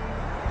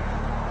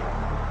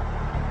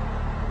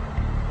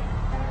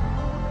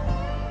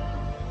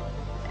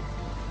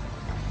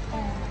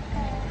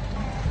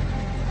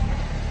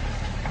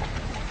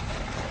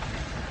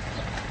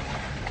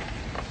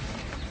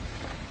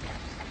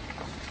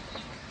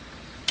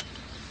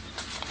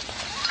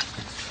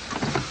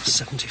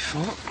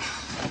 .74.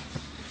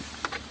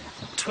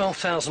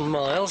 12,000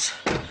 miles,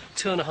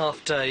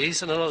 2.5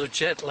 days and a lot of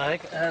jet lag,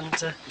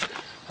 and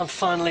I'm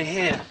finally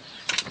here.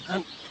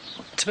 And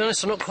to be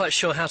honest, I'm not quite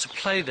sure how to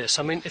play this.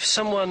 I mean, if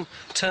someone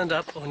turned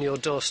up on your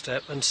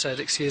doorstep and said,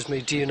 "Excuse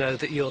me, do you know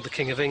that you're the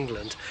King of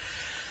England?"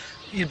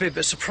 you'd be a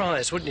bit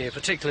surprised, wouldn't you?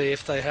 Particularly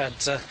if they had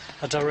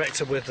a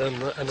director with them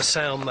and a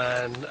sound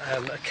man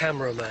and a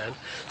cameraman.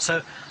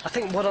 So I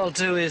think what I'll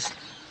do is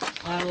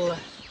I'll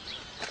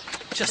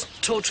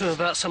just talk to him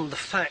about some of the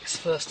facts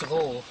first of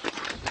all,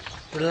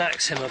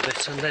 relax him a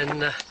bit, and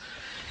then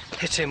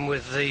hit him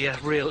with the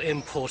real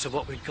import of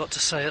what we've got to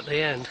say at the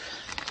end.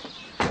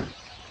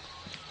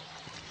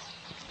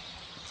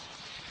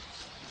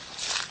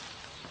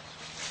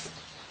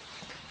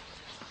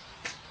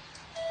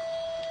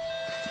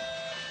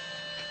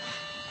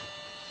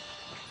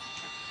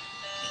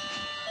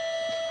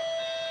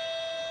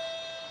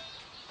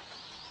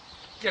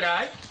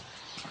 G'day.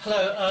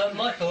 Hello,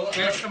 Michael.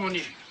 Yes, come on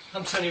in.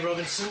 I'm Tony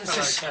Robinson.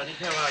 Hello, Tony.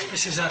 How are you?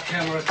 This is our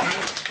camera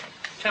crew.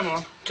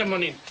 Come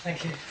on in.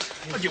 Thank you.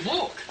 Would you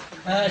walk?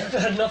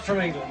 Not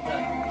from England, no.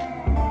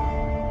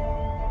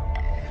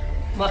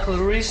 Michael,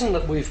 the reason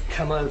that we've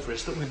come over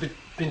is that we've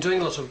been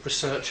doing a lot of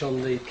research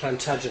on the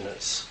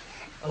Plantagenets,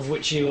 of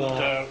which you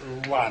are...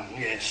 one,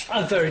 yes.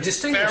 A very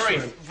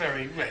distinguished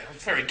Very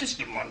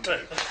distant one too.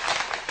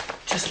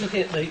 Just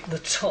looking at the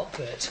top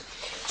bit,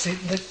 see,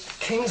 the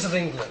kings of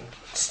England,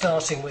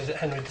 starting with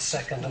Henry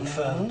II and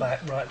further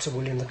back right to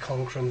William the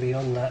Conqueror and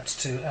beyond that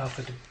to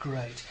Alfred the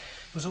Great.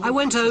 I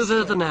went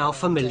over the now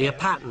familiar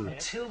pattern.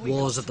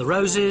 Wars of the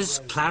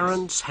Roses,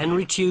 Clarence,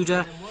 Henry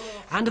Tudor,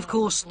 and of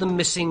course the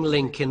missing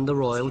link in the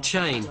royal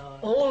chain.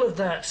 All of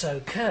that's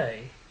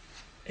okay,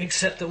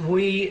 except that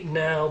we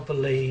now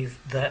believe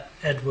that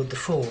Edward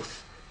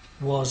IV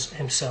was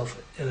himself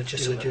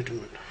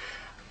illegitimate.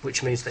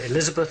 Which means that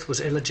Elizabeth was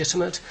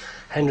illegitimate,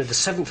 Henry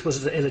VII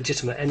was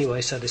illegitimate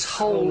anyway, so this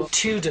whole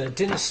Tudor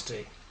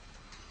dynasty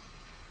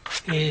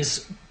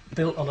is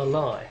built on a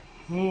lie.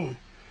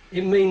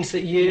 It means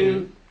that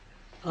you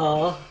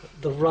are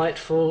the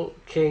rightful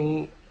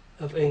King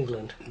of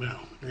England. Well,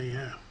 there you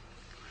are.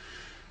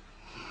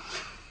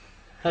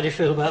 How do you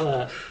feel about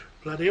that?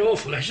 Bloody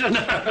awful, isn't it?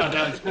 No, I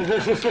don't.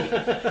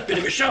 Bit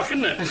of a shock,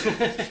 isn't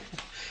it?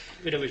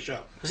 Bit of a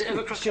shock. Has it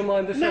ever crossed your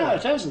mind before? No,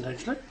 it hasn't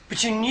actually.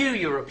 But you knew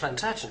you were a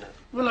Plantagenet.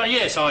 Well,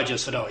 yes, I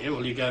just said, oh yeah,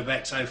 well you go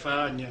back so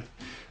far and you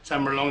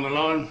somewhere along the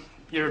line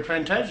you're a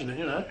Plantagenet,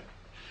 you know.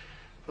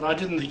 But I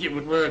didn't think it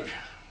would work.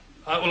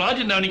 I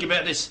didn't know anything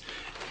about this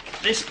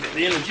bit,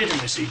 the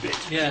illegitimacy bit.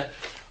 Yeah.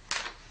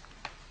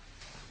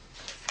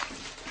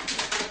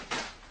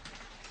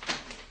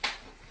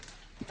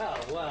 Oh,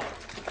 wow.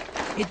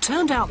 It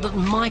turned out that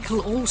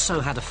Michael also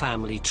had a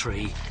family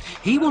tree.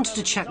 He wanted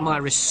to check my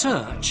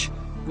research,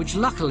 which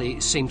luckily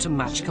seemed to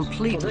match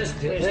completely. There's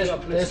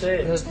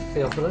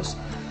Theophilus.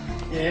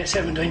 Yeah,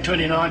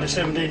 1729 to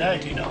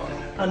 1789.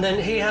 And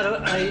then he had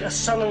a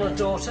son and a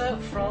daughter,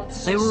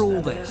 Francis. They were all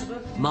and there.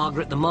 Elizabeth.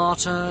 Margaret the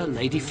Martyr,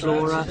 Lady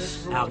Flora,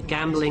 our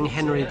gambling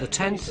Henry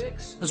X,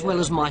 as well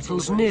as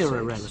Michael's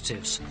nearer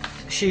relatives.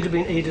 She'd have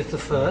been Edith I.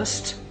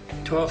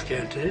 12th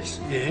Countess,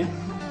 yeah.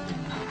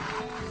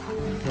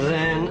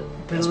 Then...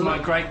 That's my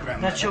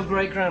great-grandmother. That's your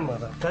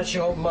great-grandmother. That's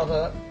your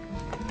mother,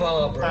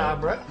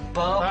 Barbara.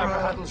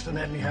 Barbara Huddleston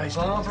Henry Hastings.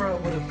 Barbara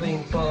would have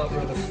been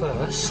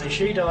Barbara I.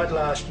 She died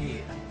last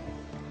year.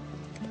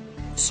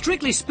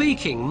 Strictly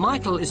speaking,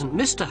 Michael isn't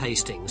Mr.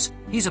 Hastings.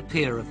 He's a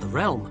peer of the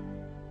realm.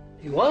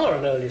 You are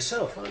an Earl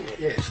yourself, aren't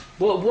you? Yes.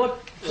 What?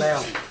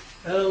 Loudon.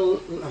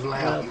 Earl Of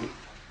Loudon.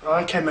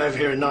 I came over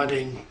here in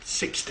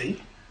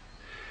 1960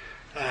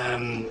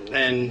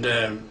 and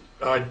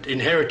I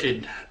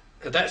inherited,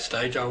 at that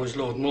stage I was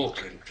Lord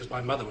Malklin because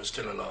my mother was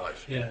still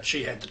alive. Yeah.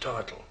 She had the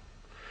title.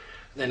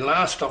 Then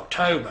last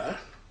October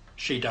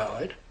she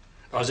died.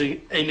 I was in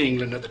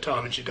England at the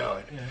time and she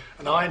died. Yeah.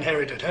 And I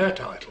inherited her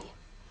title.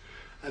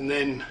 And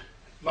then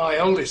my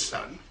oldest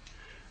son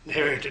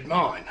inherited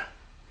mine.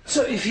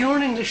 So if you're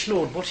an English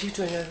lord, what are you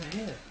doing over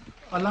here?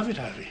 I love it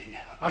over here.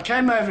 I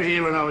came over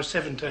here when I was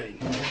 17,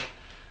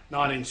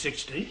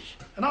 1960,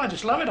 and I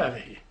just love it over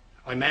here.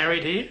 I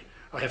married here.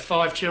 I have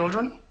 5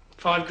 children,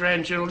 5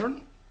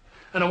 grandchildren,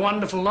 and a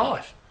wonderful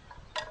life.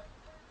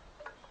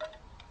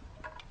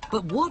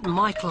 But what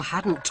Michael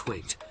hadn't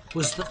twigged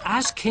was that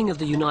as King of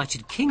the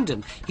United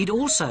Kingdom, he'd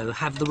also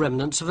have the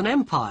remnants of an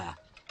empire,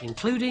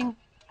 including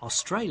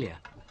Australia.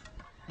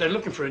 They're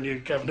looking for a new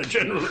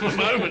Governor-General at the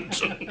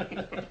moment.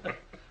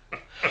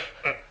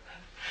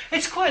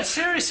 It's quite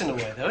serious in a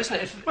way, though, isn't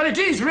it? Well, it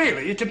is,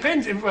 really. It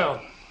depends,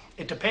 well,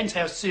 it depends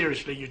how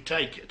seriously you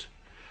take it.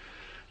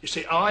 You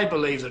see, I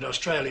believe that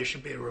Australia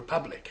should be a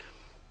republic.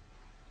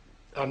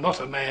 I'm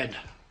not a mad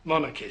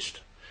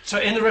monarchist. So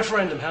in the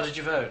referendum, how did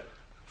you vote?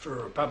 For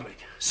a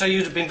republic. So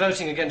you'd have been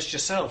voting against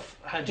yourself,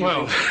 had you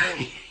Well,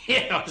 been...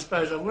 yeah, I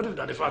suppose I would have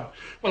done if I...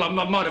 Well, I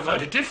might have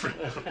voted different.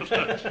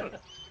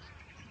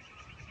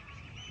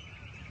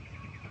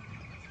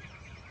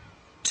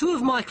 Two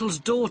of Michael's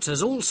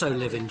daughters also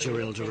live in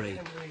Jerilderie.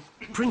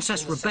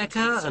 Princess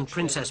Rebecca and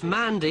Princess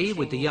Mandy,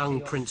 with the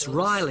young Prince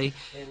Riley,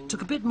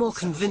 took a bit more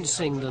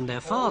convincing than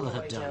their father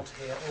had done.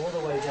 All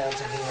the way down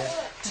to here,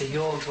 to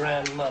your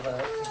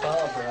grandmother,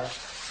 Barbara,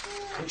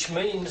 which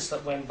means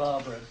that when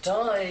Barbara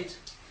died,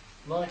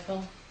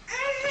 Michael...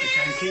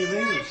 Became King of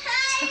England.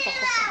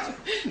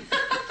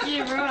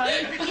 You're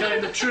right.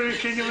 Became the true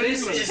King of This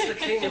England. is the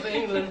King of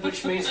England,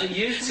 which means that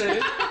you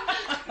two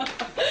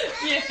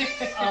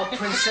are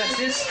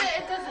princesses.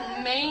 It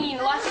doesn't mean,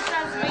 like it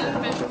does mean,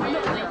 but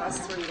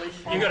really.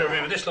 You've got to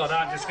remember, this lot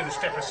aren't just going to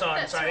step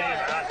aside and say,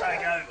 here, I'll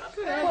take over.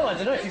 Well, I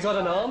don't know, if you've got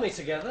an army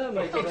together,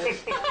 maybe they...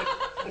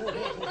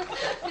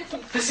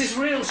 This is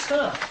real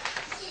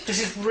stuff.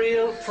 This is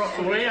real,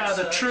 proper... We are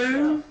the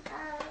true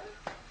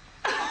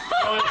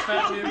royal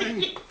family of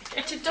England.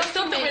 Just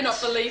not that we're not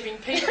believing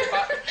people,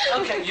 but...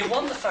 OK, you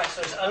want the facts.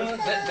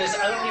 There's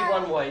only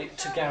one way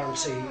to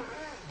guarantee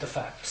the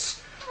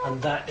facts,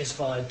 and that is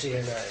via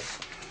DNA.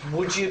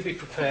 Would you be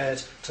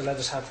prepared to let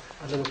us have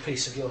a little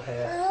piece of your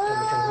hair,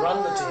 and we can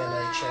run the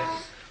DNA check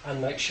and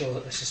make sure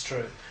that this is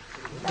true?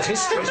 The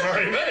history is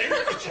very big.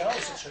 Charles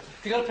is true.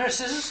 Have you got a pair of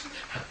scissors?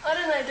 I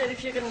don't know, Dad,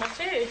 if you're going to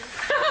hair.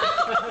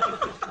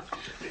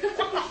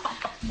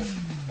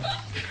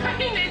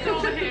 He needs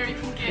all the hair he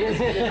can get.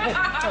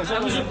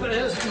 That was a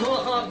lot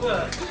of hard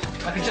work.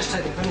 I could just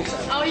take the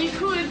ponytail. Oh, you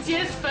could,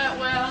 yes, but,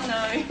 well,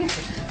 no.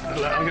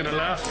 I'm going to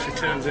laugh if it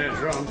turns out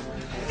wrong.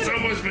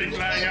 Someone's been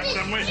playing up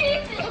somewhere.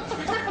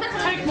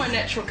 Take my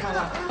natural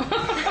colour.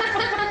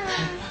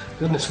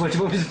 Goodness, where do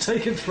you want me to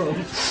take it from?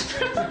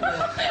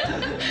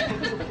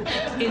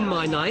 In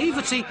my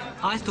naivety,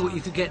 I thought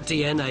you could get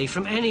DNA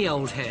from any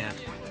old hair.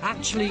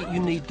 Actually, you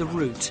need the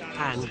root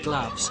and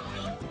gloves.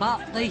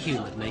 But they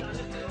humoured me.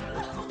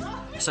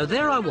 So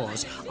there I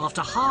was,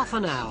 after half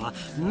an hour,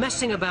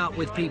 messing about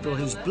with people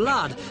whose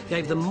blood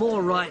gave them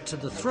more right to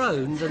the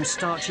throne than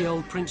starchy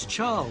old Prince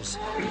Charles.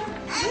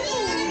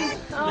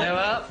 Now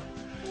up.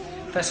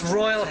 That's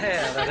royal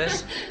hair, that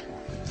is.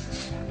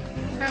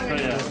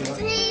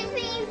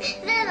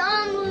 That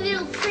I'm a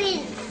little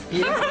prince. Do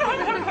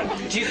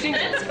you think...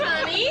 That's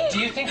funny. Do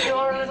you think you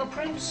are a little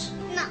prince?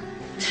 No,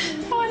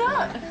 Why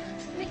not?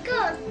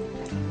 because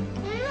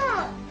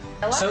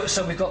no.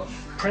 So we've got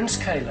Prince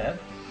Caleb,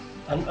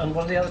 and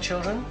what are the other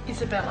children?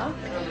 Isabella.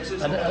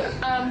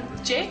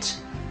 And, Jet.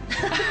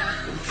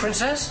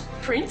 Princess?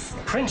 Prince.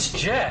 Prince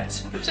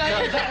Jet.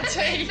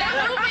 J-E-T.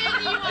 That will be a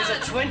new He's a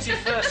one.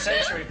 21st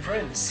century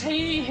prince.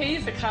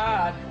 He's a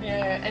card,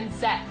 yeah, and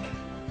Zach.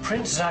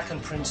 Prince Zach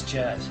and Prince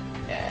Jet.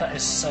 Yeah. That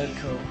is so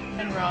cool.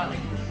 And Riley.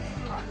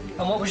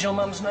 And what was your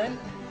mum's name?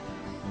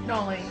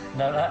 Nolly.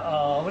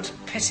 No, it's a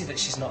pity that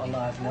she's not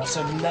alive now.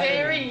 So no,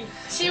 Very.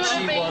 She would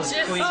have been was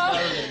just... Queen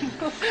oh.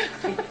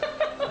 Nolan.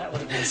 That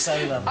would have been so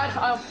lovely.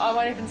 I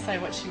won't even say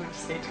what she would have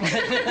said.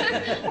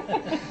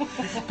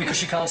 Because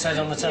she can't say it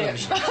on the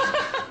television.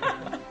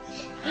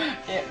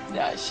 Yeah,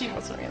 no, she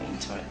wasn't really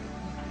into it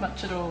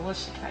much at all,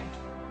 was she, Kate?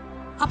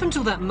 Up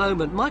until that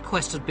moment, my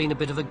quest had been a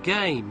bit of a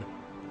game.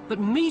 But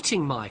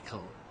meeting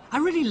Michael, I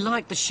really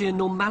liked the sheer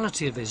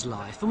normality of his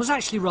life and was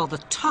actually rather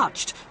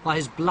touched by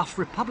his bluff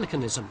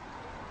republicanism.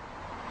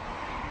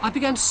 I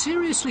began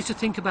seriously to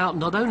think about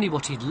not only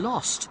what he'd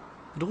lost,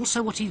 but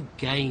also what he'd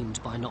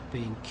gained by not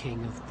being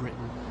King of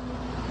Britain.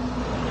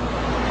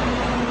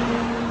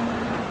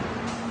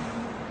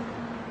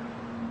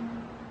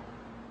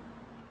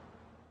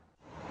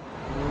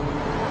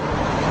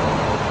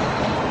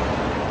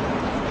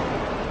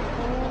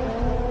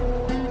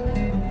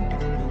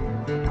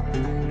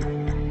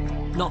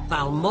 Not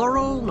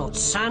Balmoral, not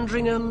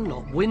Sandringham,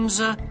 not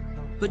Windsor,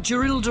 but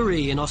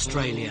Jerilderie in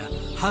Australia,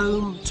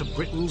 home to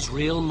Britain's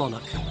real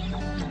monarch.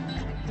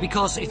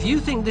 Because if you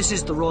think this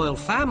is the royal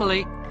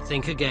family,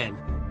 think again.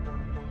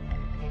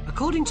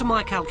 According to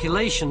my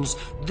calculations,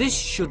 this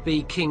should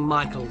be King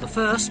Michael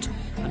I,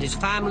 and his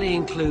family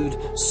include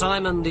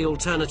Simon the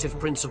alternative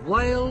Prince of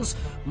Wales,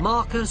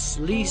 Marcus,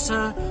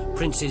 Lisa,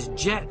 Princes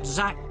Jet,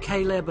 Zach,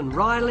 Caleb and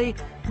Riley,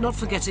 not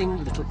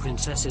forgetting little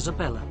Princess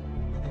Isabella.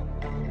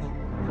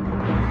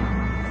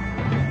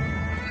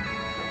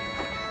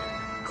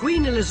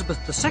 Queen Elizabeth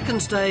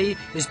II's day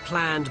is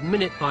planned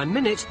minute by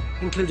minute,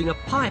 including a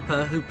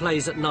piper who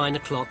plays at 9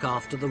 o'clock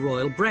after the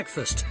royal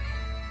breakfast.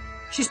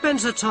 She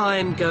spends her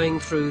time going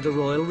through the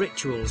royal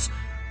rituals,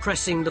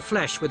 pressing the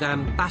flesh with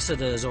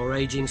ambassadors or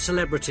ageing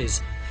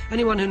celebrities,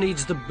 anyone who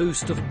needs the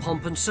boost of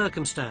pomp and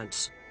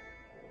circumstance.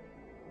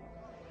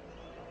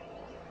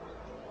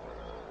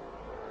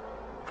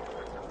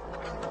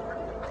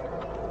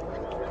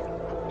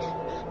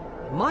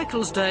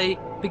 Michael's day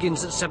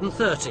begins at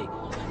 7:30,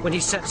 when he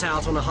sets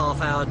out on a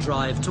half-hour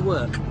drive to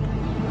work.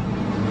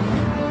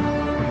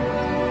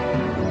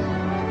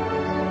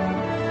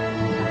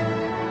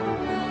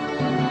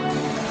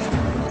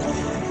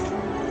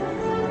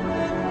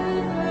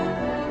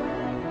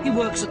 He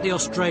works at the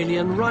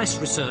Australian Rice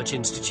Research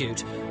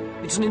Institute.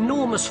 It's an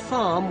enormous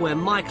farm where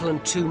Michael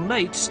and two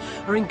mates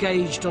are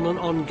engaged on an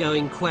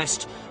ongoing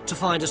quest to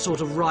find a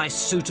sort of rice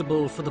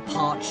suitable for the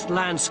parched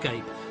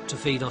landscape to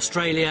feed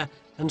Australia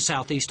and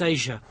Southeast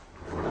Asia.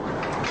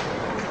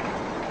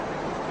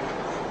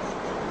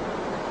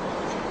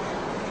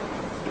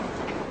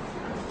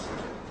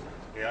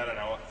 Yeah, I don't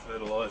know what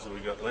fertiliser we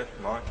got left,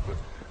 Mike, but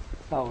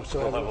Oh, so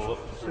we'll have a look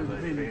through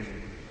these bins.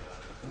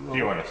 Do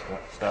you want to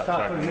start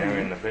chucking them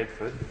in the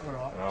Bedford? All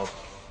right. And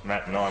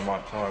Matt and I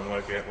might try and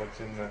work out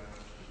what's in the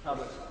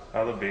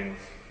other bins.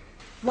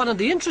 One of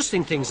the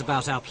interesting things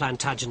about our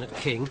Plantagenet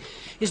king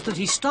is that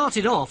he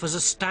started off as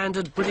a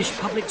standard British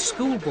public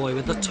school boy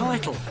with the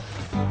title,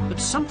 but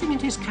something in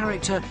his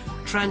character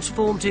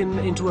transformed him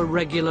into a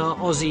regular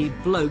Aussie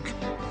bloke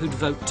who'd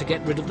vote to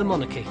get rid of the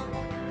monarchy.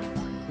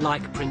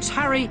 Like Prince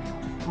Harry,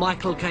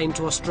 Michael came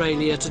to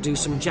Australia to do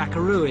some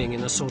jackarooing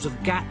in a sort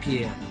of gap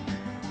year,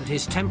 but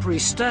his temporary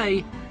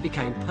stay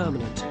became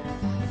permanent.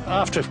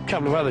 After a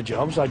couple of other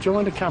jobs, I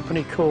joined a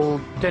company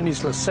called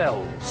Dennis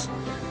Lascelles.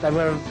 They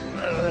were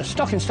a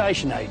stock and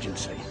station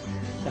agency.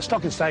 A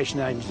stock and station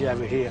agency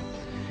over here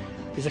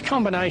is a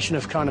combination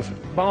of kind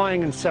of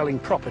buying and selling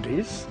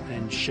properties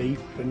and sheep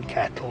and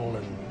cattle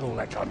and all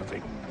that kind of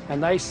thing.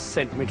 And they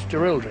sent me to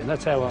Jerilderie.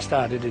 That's how I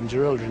started in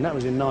Jerilderie, and that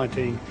was in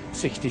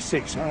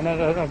 1966. And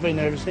I've been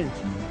there ever since.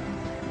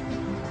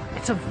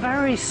 It's a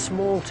very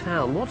small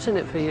town. What's in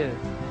it for you?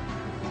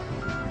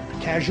 The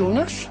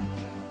casualness,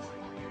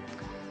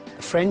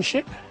 the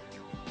friendship,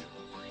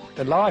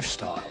 the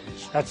lifestyle.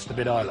 That's the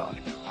bit I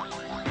like.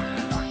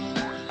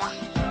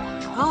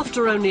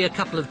 After only a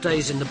couple of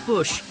days in the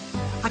bush,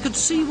 I could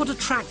see what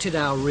attracted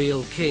our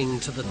real king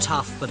to the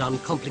tough but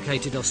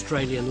uncomplicated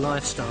Australian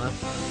lifestyle. I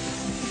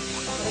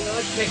think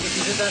I'd pick if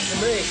you did that to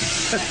me.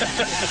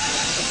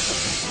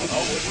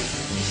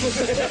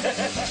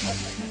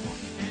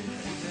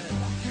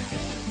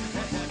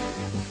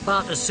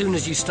 But as soon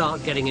as you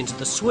start getting into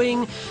the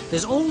swing,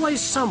 there's always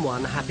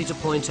someone happy to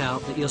point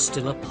out that you're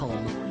still a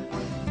pom.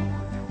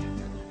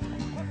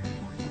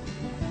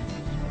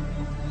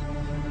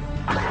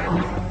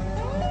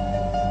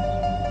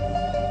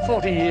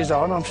 Years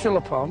on, I'm still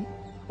a pom,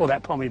 or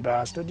that pommy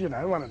bastard, you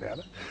know, one or the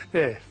other.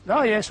 Yeah.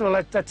 Oh yes, well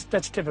that's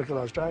typical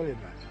Australian,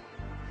 mate.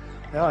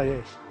 Oh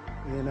yes.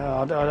 You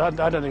know, I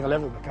don't think I'll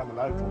ever become a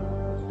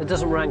local. It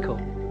doesn't rankle?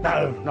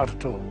 No, not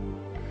at all.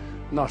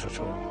 Not at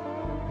all.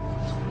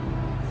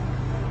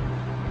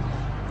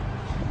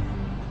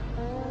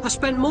 I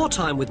spent more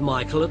time with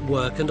Michael at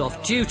work and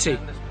off duty.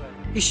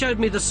 He showed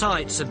me the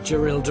sights of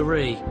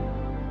Jerilderie.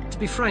 To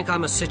be frank,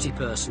 I'm a city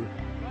person.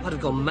 I'd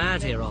have gone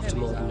mad here after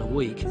more than a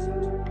week.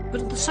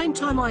 But at the same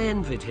time, I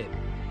envied him.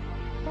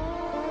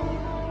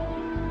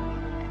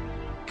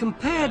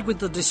 Compared with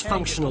the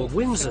dysfunctional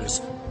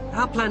Windsors,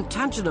 our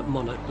Plantagenet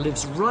monarch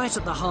lives right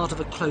at the heart of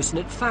a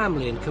close-knit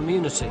family and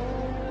community.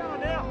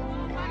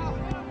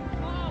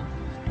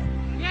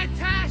 Yeah,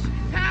 Tash!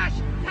 Tash!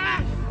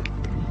 Tash!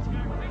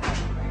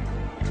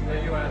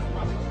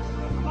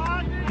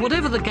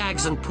 Whatever the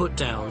gags and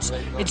put-downs,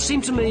 it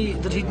seemed to me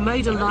that he'd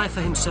made a life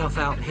for himself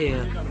out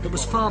here that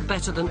was far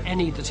better than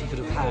any that he could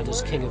have had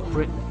as King of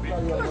Britain.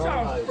 What's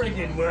all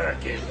friggin'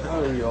 working?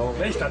 At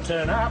least I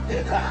turn up.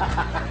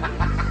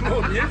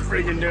 More than you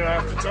friggin' do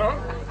half the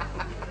time.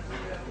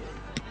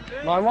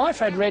 My wife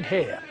had red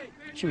hair.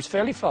 She was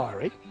fairly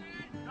fiery.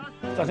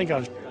 I think I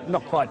was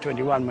not quite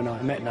 21 when I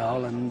met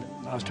Noel, and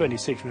I was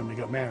 26 when we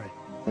got married.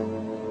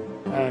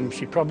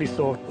 She probably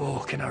thought, oh,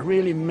 can I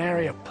really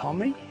marry a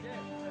pommy?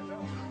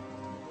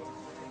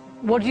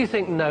 What do you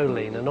think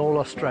Nolene, an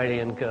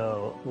all-Australian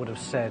girl, would have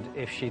said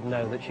if she'd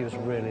known that she was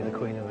really the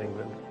Queen of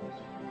England?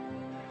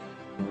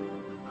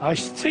 I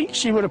think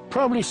she would have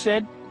probably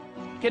said,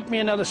 get me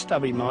another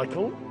stubby,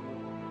 Michael.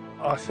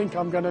 I think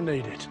I'm going to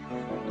need it.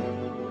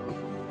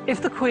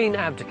 If the Queen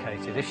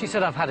abdicated, if she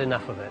said, I've had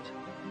enough of it,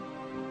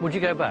 would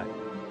you go back?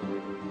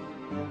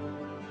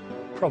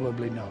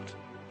 Probably not.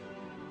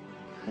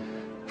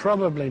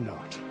 Probably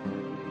not.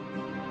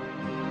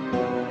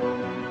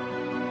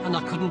 And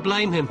I couldn't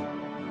blame him.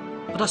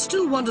 But I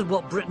still wondered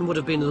what Britain would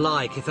have been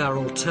like if our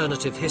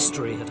alternative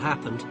history had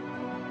happened.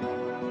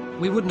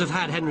 We wouldn't have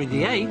had Henry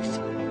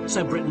VIII,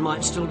 so Britain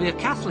might still be a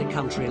Catholic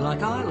country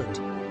like Ireland.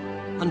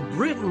 And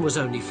Britain was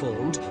only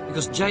formed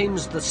because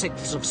James VI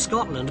of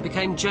Scotland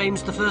became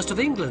James I of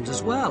England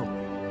as well.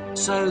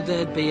 So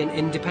there'd be an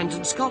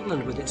independent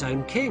Scotland with its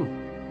own king.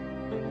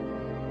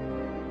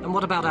 And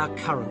what about our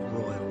current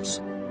royals?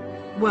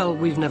 Well,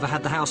 we've never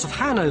had the House of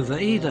Hanover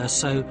either,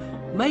 so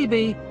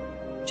maybe,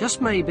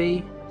 just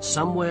maybe,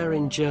 somewhere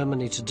in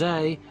Germany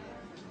today,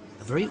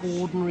 a very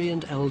ordinary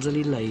and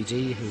elderly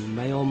lady, who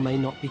may or may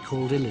not be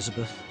called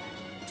Elizabeth,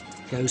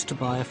 goes to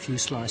buy a few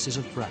slices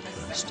of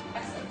breakfast.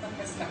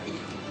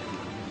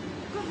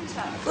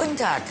 Guten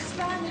Tag.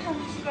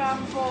 200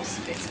 Gramm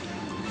Wurst, bitte.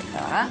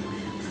 Ja.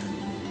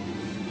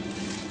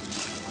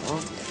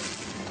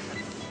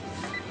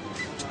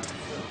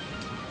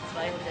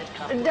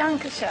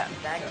 Dankeschön.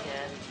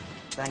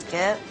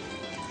 Danke.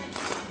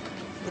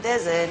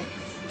 Wiedersehen.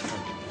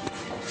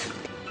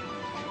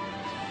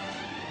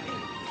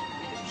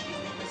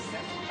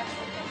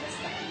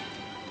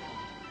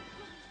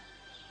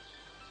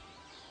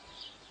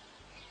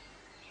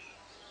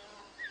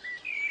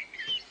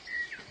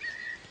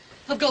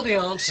 I've got the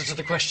answer to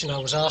the question I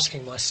was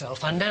asking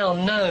myself. I now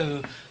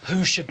know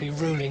who should be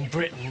ruling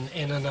Britain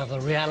in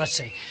another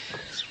reality.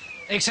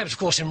 Except, of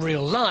course, in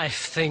real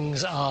life,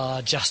 things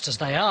are just as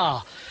they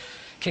are.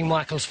 King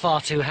Michael's far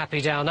too happy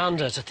down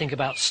under to think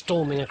about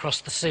storming across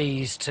the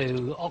seas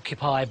to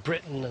occupy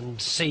Britain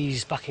and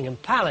seize Buckingham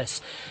Palace.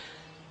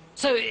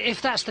 So,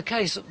 if that's the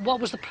case,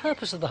 what was the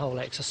purpose of the whole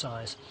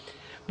exercise?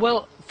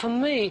 Well, for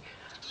me,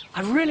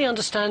 I really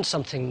understand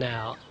something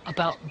now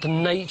about the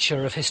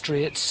nature of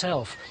history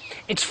itself.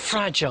 It's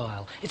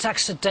fragile, it's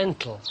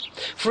accidental.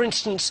 For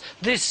instance,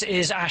 this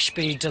is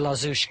Ashby de la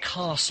Zouch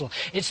Castle.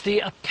 It's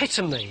the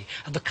epitome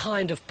of the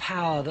kind of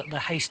power that the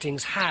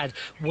Hastings had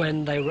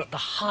when they were at the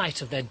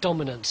height of their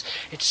dominance.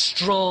 It's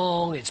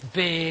strong, it's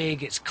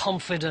big, it's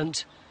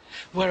confident.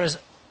 Whereas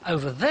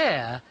over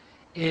there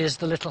is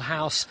the little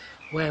house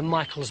where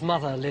Michael's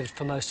mother lived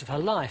for most of her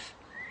life.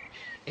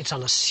 It's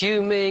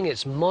unassuming,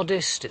 it's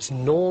modest, it's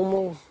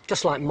normal,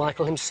 just like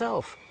Michael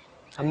himself,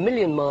 a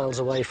million miles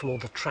away from all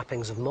the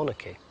trappings of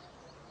monarchy.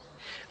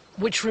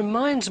 Which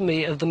reminds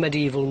me of the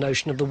medieval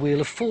notion of the Wheel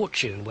of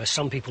Fortune, where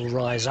some people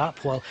rise up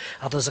while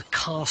others are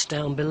cast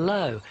down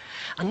below.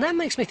 And that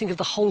makes me think of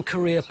the whole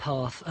career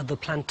path of the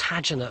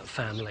Plantagenet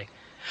family.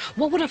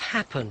 What would have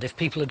happened if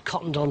people had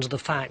cottoned on to the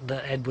fact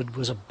that Edward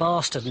was a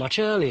bastard much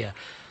earlier,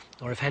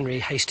 or if Henry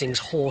Hastings'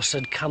 horse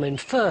had come in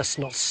first,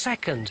 not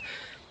second?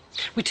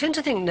 We tend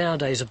to think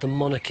nowadays of the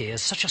monarchy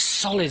as such a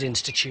solid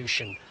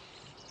institution,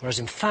 whereas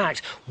in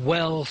fact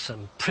wealth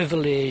and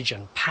privilege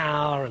and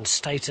power and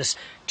status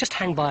just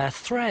hang by a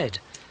thread.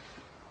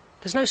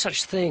 There's no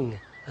such thing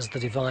as the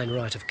divine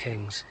right of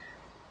kings.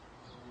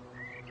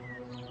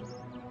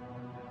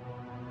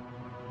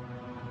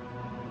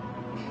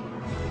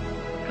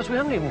 Because we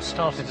haven't even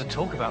started to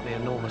talk about the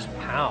enormous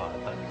power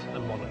that a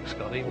monarch's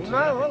got, even today.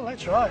 No, well,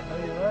 that's right.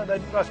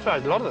 I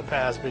suppose a lot of the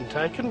power's been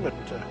taken, but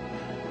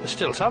there's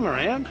still some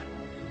around.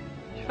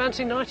 Do you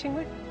fancy knighting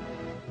me?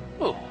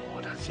 Oh,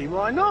 I don't see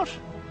why not.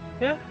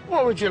 Yeah?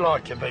 What would you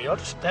like to be? I'll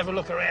just have a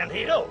look around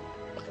here. Oh,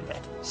 look at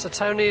that. Sir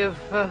Tony of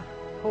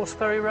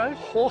Horseferry Road?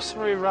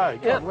 Horseferry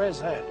Road? Yeah. God, where's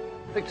that?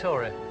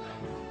 Victoria.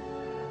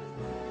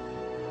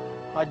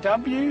 I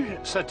W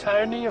Sir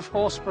Tony of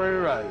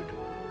Horseferry Road.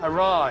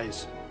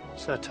 Arise,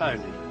 Sir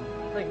Tony.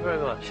 Thank you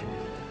very much.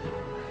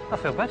 I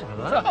feel better for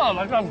that. Oh,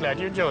 look, I'm glad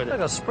you enjoyed it. I've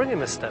got a spring in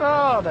my step.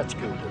 Oh, that's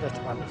good. That's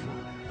wonderful.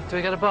 Do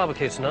we get a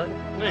barbecue tonight?